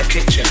up out the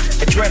kitchen.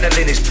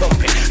 Adrenaline is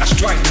pumping, I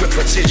strike with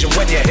precision.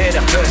 When you hear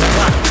the first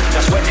bang,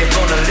 that's when you're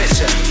gonna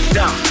listen.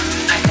 Down.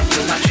 I can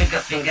feel my trigger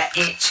finger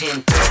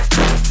itching.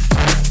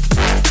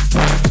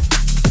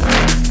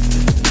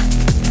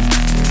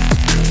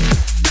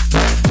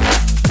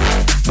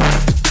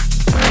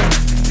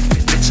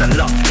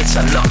 It's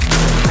a lot.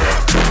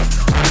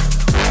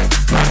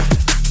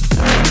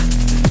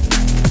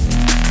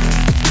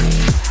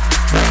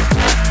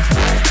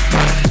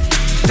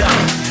 Down.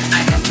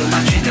 I can feel my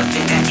trigger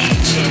finger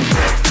itching.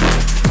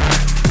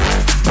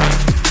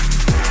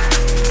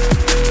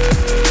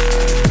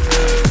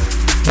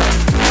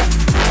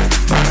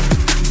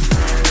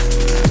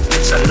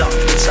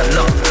 It's a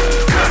lot.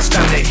 Can't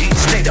stand the heat,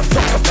 stay the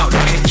fuck up out the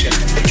kitchen.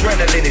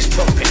 Adrenaline is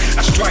pumping,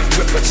 I strike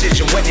with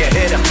precision. When you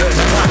hear the first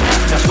bang,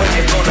 that's when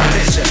you're gonna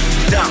listen.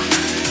 Down.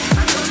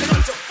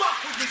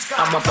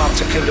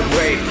 kill the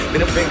rave.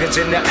 Middle fingers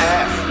in the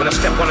air. When I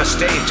step on a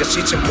stage, I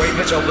see some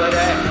ravers over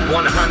there.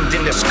 One hand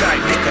in the sky,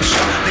 lick a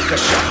shot, lick a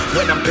shot.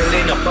 When I'm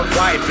building up a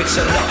vibe, it's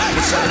a lot,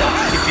 it's a lot.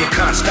 If you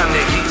can't stand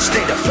the heat,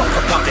 stay the fuck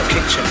up out the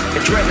kitchen.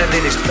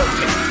 Adrenaline is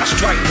pumping. I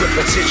strike with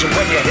precision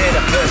when you hear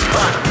the first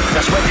bang.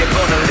 That's when you're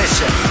gonna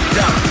listen.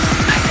 Down.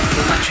 I can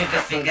feel my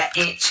trigger finger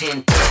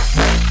itching.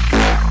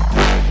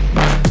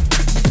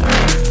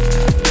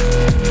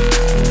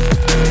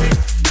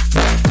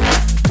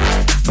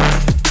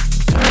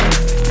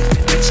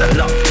 It's a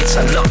lot, it's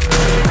a lot.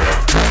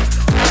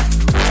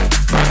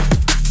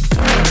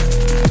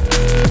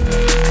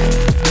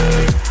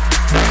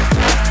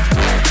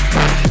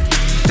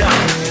 Down.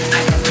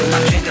 I can feel my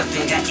trigger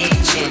finger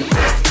itching.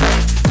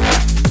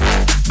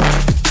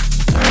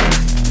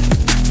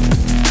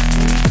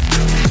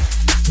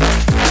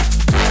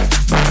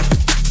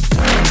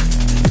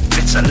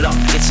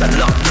 It's a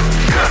lot.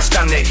 Can't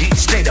stand the heat,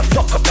 stay the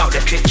fuck up out the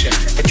kitchen.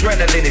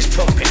 Adrenaline is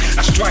pumping.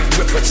 I strike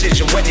with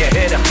precision when you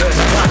hear the first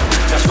bang.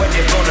 That's when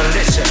you're gonna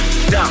listen.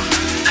 Down.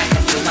 I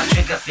can feel my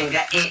trigger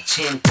finger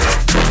itching.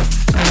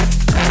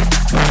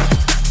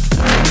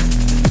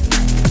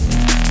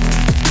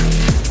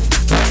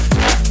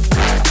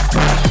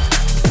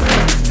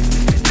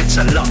 It's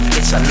a lot,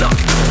 it's a lot.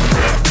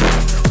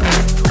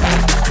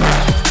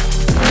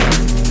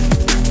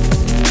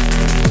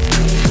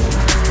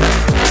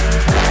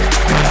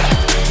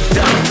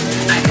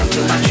 I can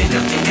feel my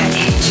trigger finger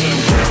itching.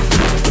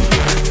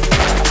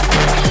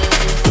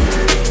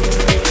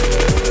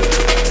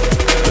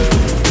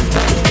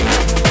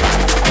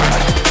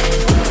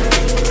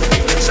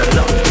 It's a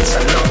lot, it's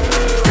a lot.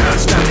 Can't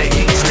stand the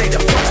heat, stay the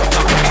fuck up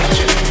out the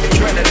kitchen.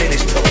 Adrenaline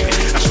is pumping.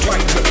 I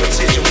strike with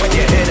precision when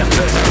you hear the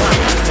first bang.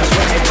 That's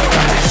when you're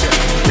gonna listen.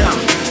 Down.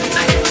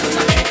 I can feel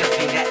my trigger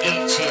finger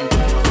itching.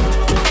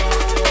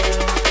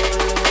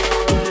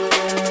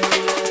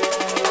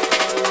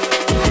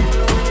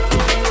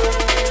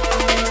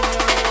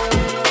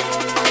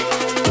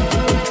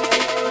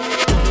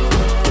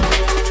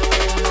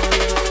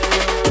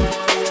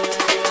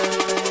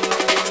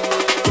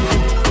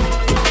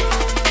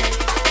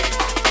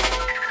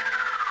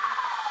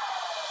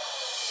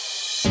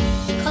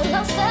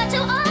 Closer to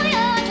all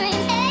your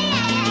dreams.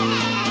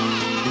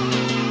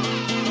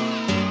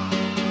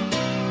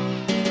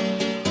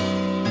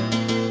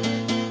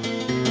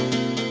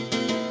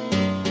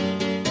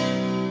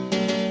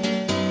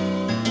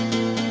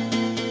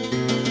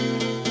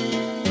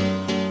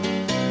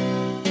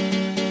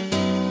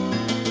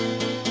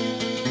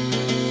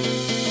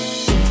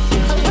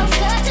 Closer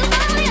to all your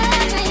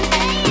dreams.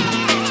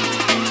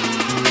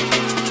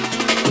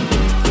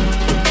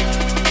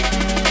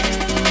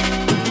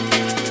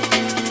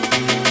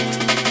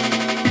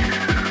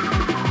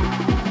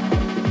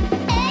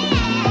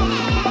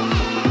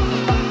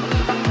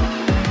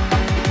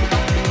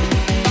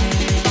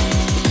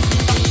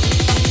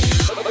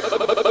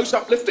 Most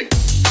uplifting.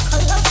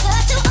 Closer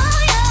to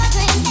all your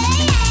dreams.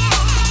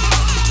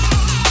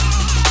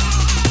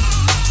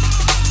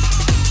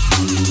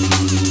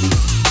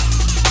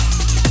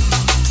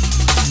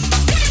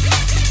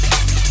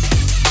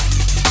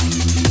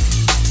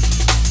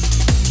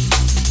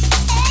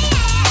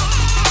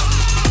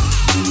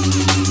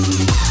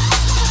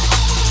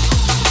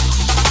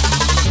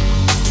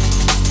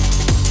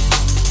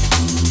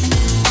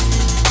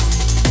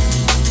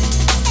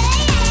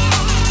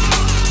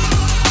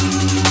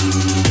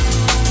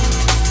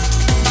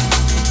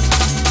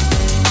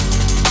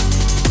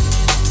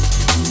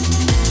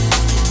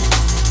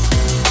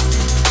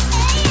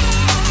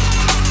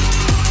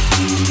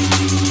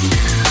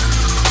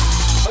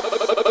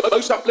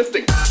 Most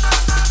uplifting.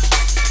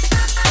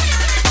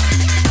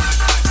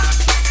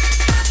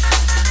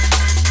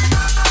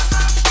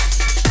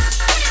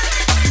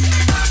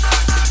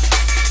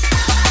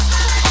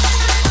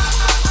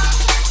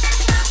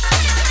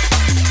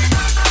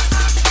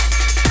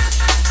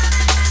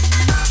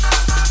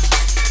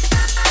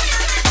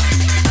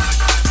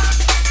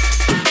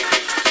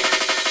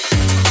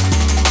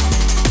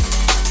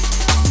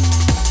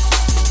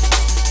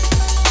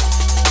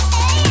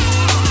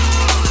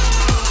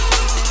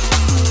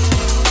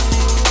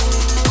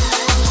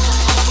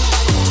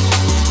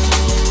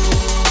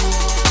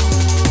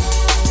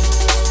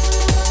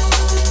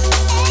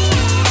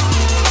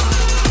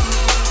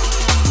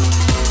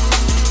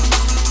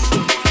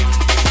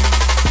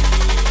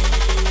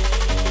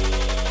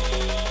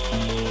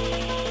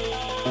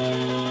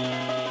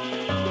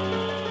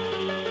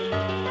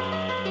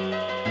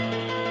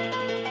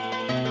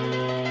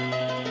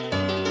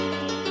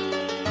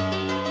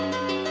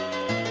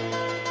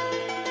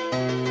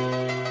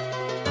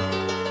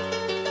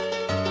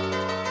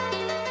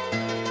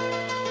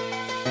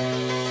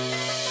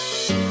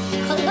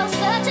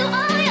 Closer to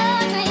all your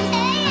dreams.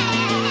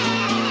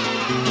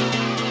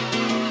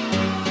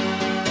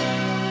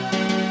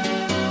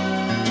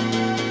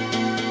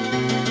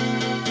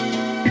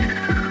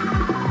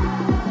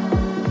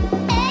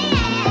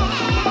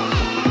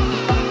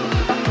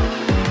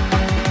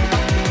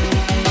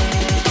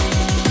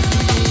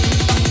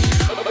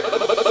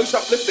 Most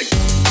uplifting.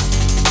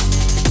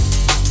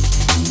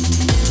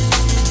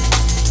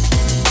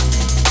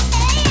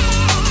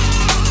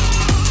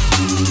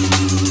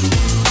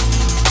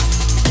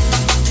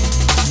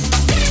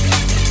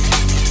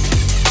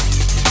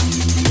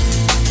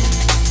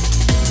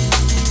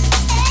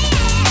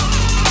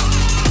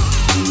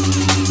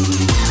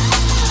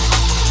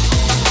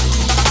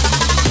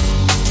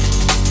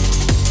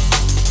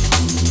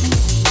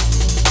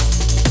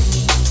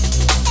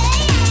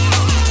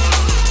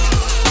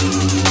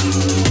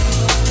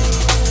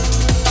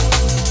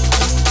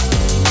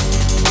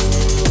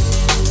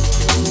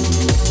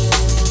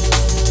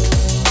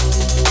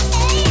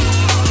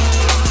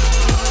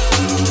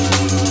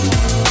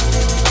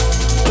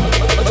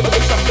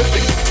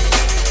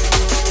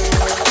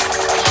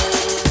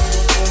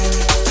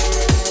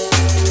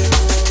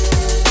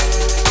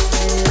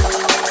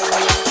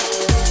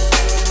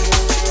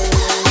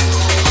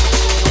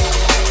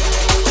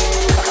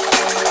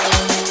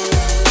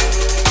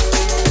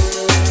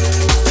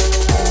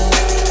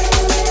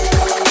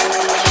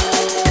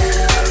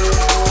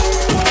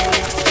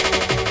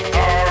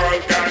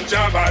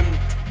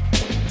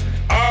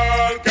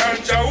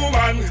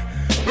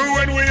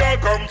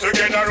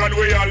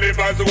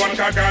 one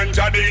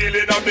ganja, the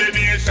healing of the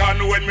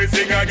nation. When we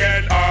sing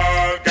again,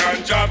 all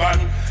ganja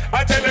man.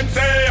 I tell them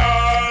say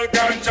all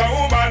ganja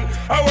woman.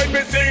 And when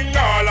me sing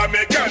all of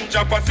me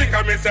ganja sick,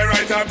 and me say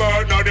right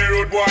about now the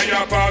road boy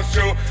you pass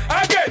through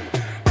again.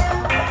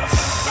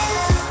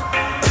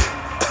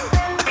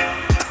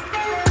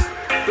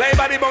 Play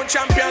by the bone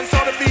champions, so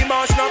the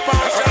females not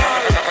partial.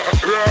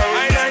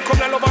 I ain't come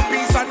to love and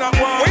peace and not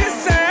war. What you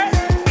say?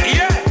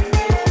 Yeah,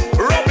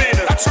 Robin,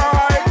 that's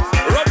right.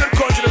 Rub the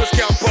country, those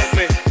can't pump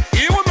me.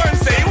 You would man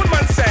say.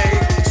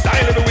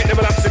 Style of the wind,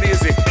 never laps and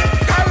easy.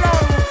 Come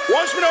on,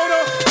 watch me now,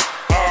 though.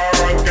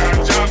 All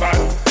ganja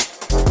man,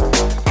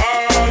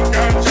 all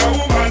ganja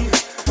woman.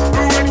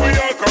 When we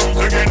all come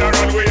together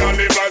and we all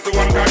live as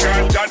one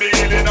ganja, the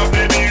healing of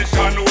the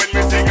nation. When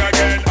we sing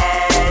again,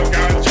 all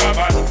ganja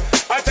man.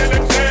 I tell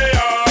them say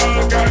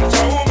all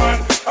ganja woman.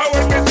 And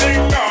when we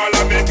sing all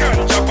of me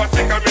ganja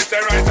sick, and me say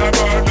right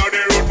about now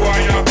the road boy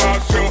you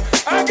pass through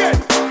again.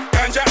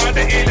 Ganja are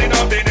the healing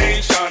of the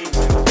nation.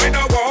 When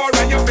a war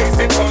and you're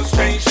facing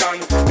frustration,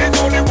 there's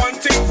only one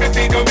thing to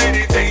feed your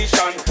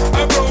meditation.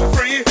 I grow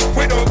free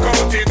without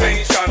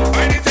cultivation.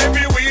 Find it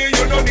everywhere,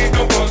 you don't need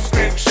no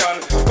prescription.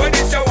 When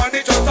it's your one,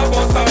 it's just a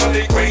bust all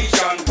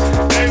equation.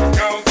 Them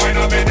can't find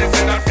a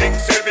medicine that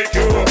fix every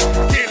cure.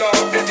 Kill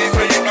off disease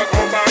so you don't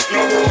come back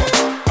no more.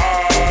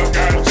 All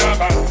ganja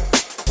man,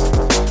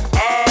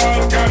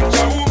 all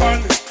ganja woman.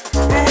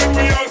 When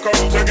we all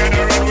come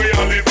together and we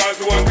all live as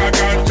one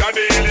ganja,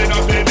 the healing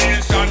of the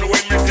nation.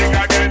 When we sing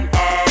again,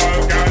 all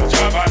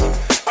ganja man.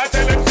 I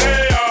tell them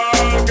say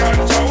all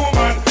ganja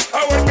woman.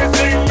 And when we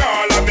sing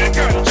all of me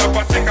ganja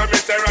sick, and me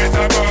say right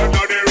about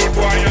now the road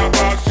boy you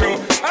pass through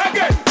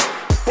again.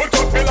 Put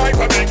up your light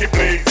and make it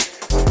blaze.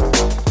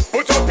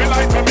 Put up your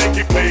light and make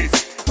it blaze.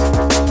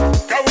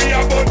 Can we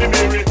about the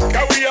Mary?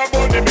 Can we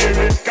about the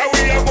Mary? Can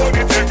we about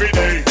it every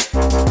day?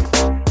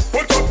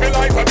 Put up your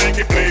light and make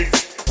it blaze.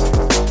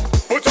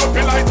 Put up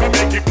your light and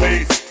make it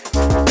blaze.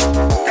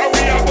 Can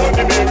we about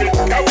the Mary?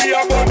 Can we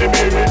about the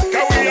Mary?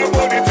 Can we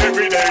about it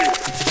every day?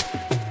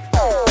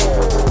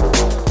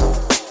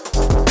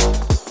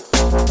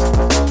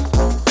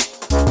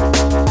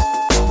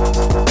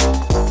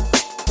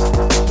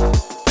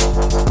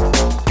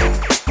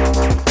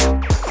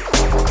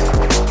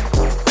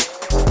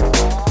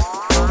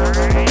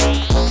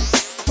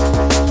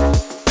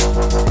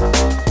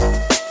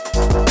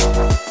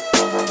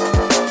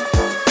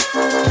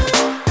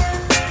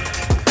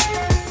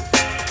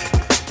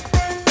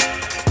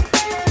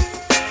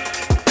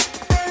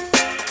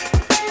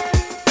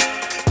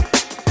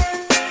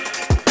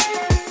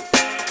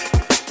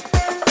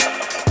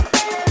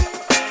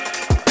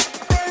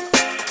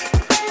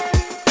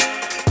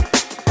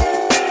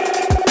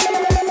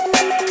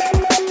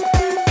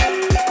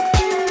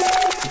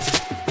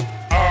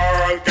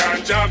 All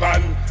ganja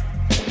man,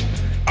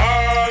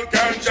 all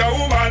ganja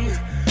woman.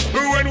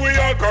 When we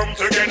all come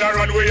together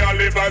and we all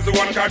live as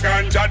one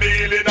ganja, the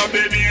healing of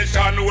the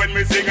nation. When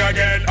we sing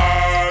again,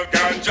 all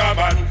ganja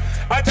man.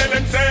 I tell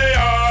them say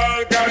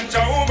all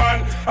ganja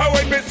woman. And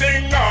when we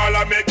sing all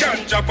of me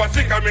ganja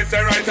sick, and me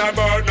say right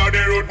about now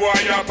the road boy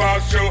you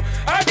pass through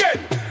again.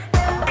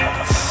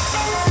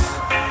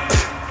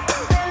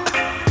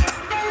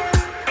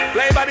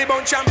 Play by the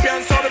bone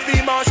champions, so the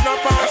females not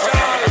partial.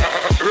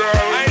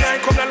 I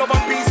ain't come to love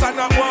and peace and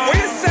not war. What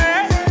you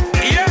say?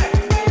 Yeah,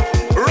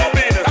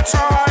 Robin, that's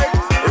right.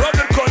 Rub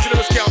the country,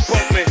 those can't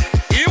pump me.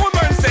 You would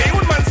man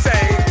say.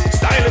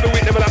 Style of the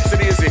wind, never laps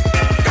and easy.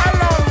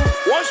 Come on,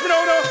 watch me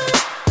now, though.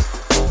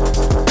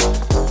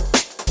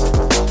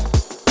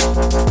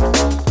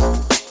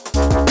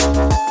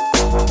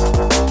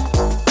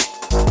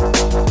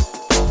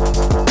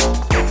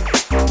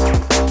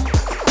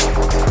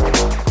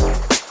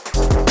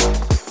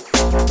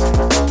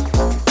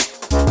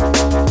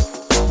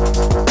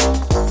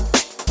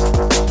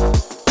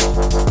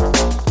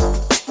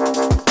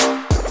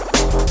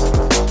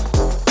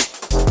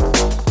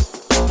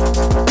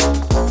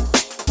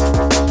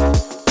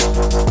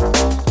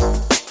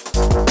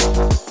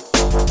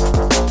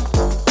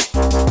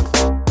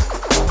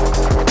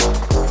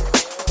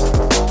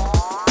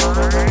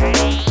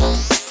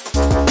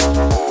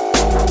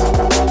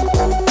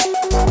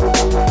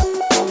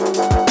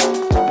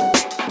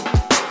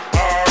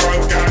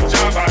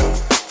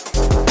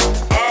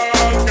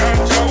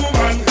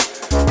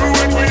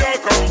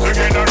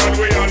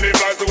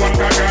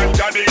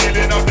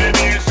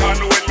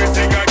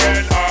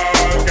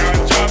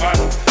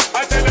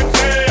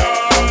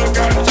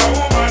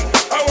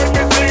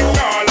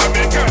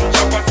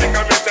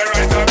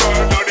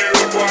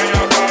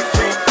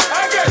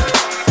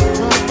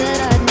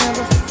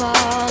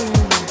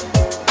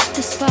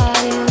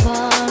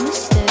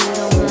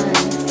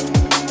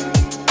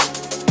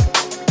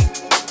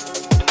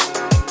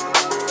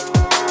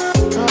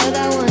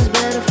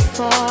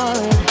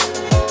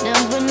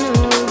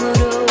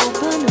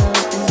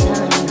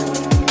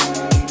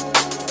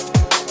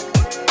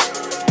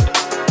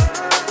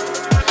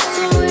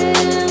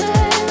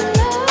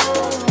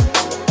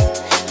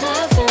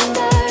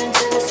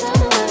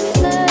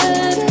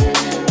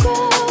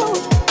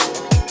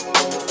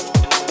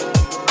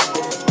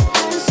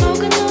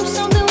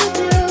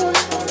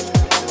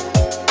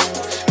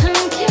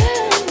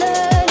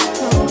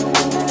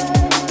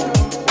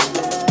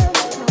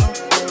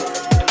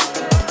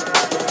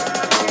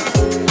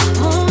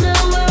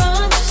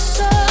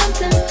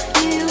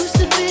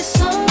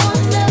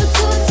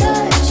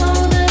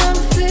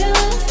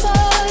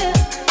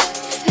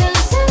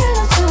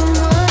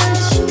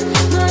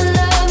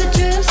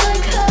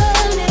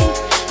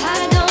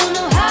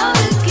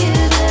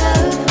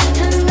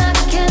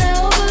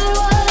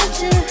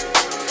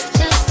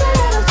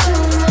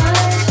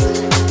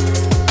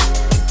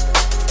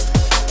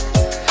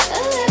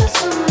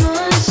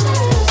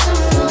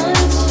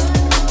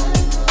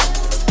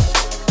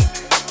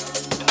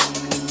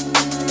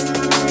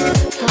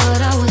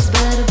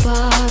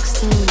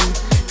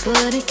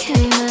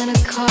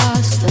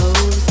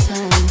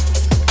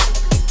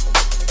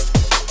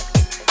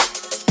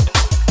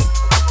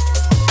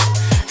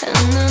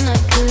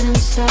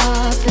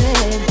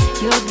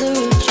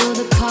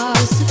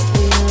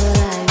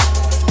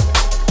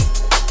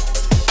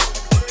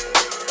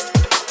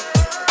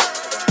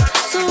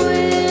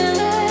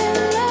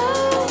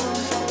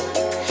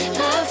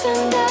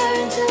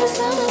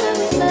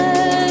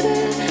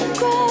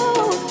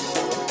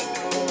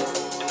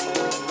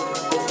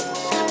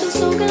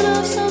 broken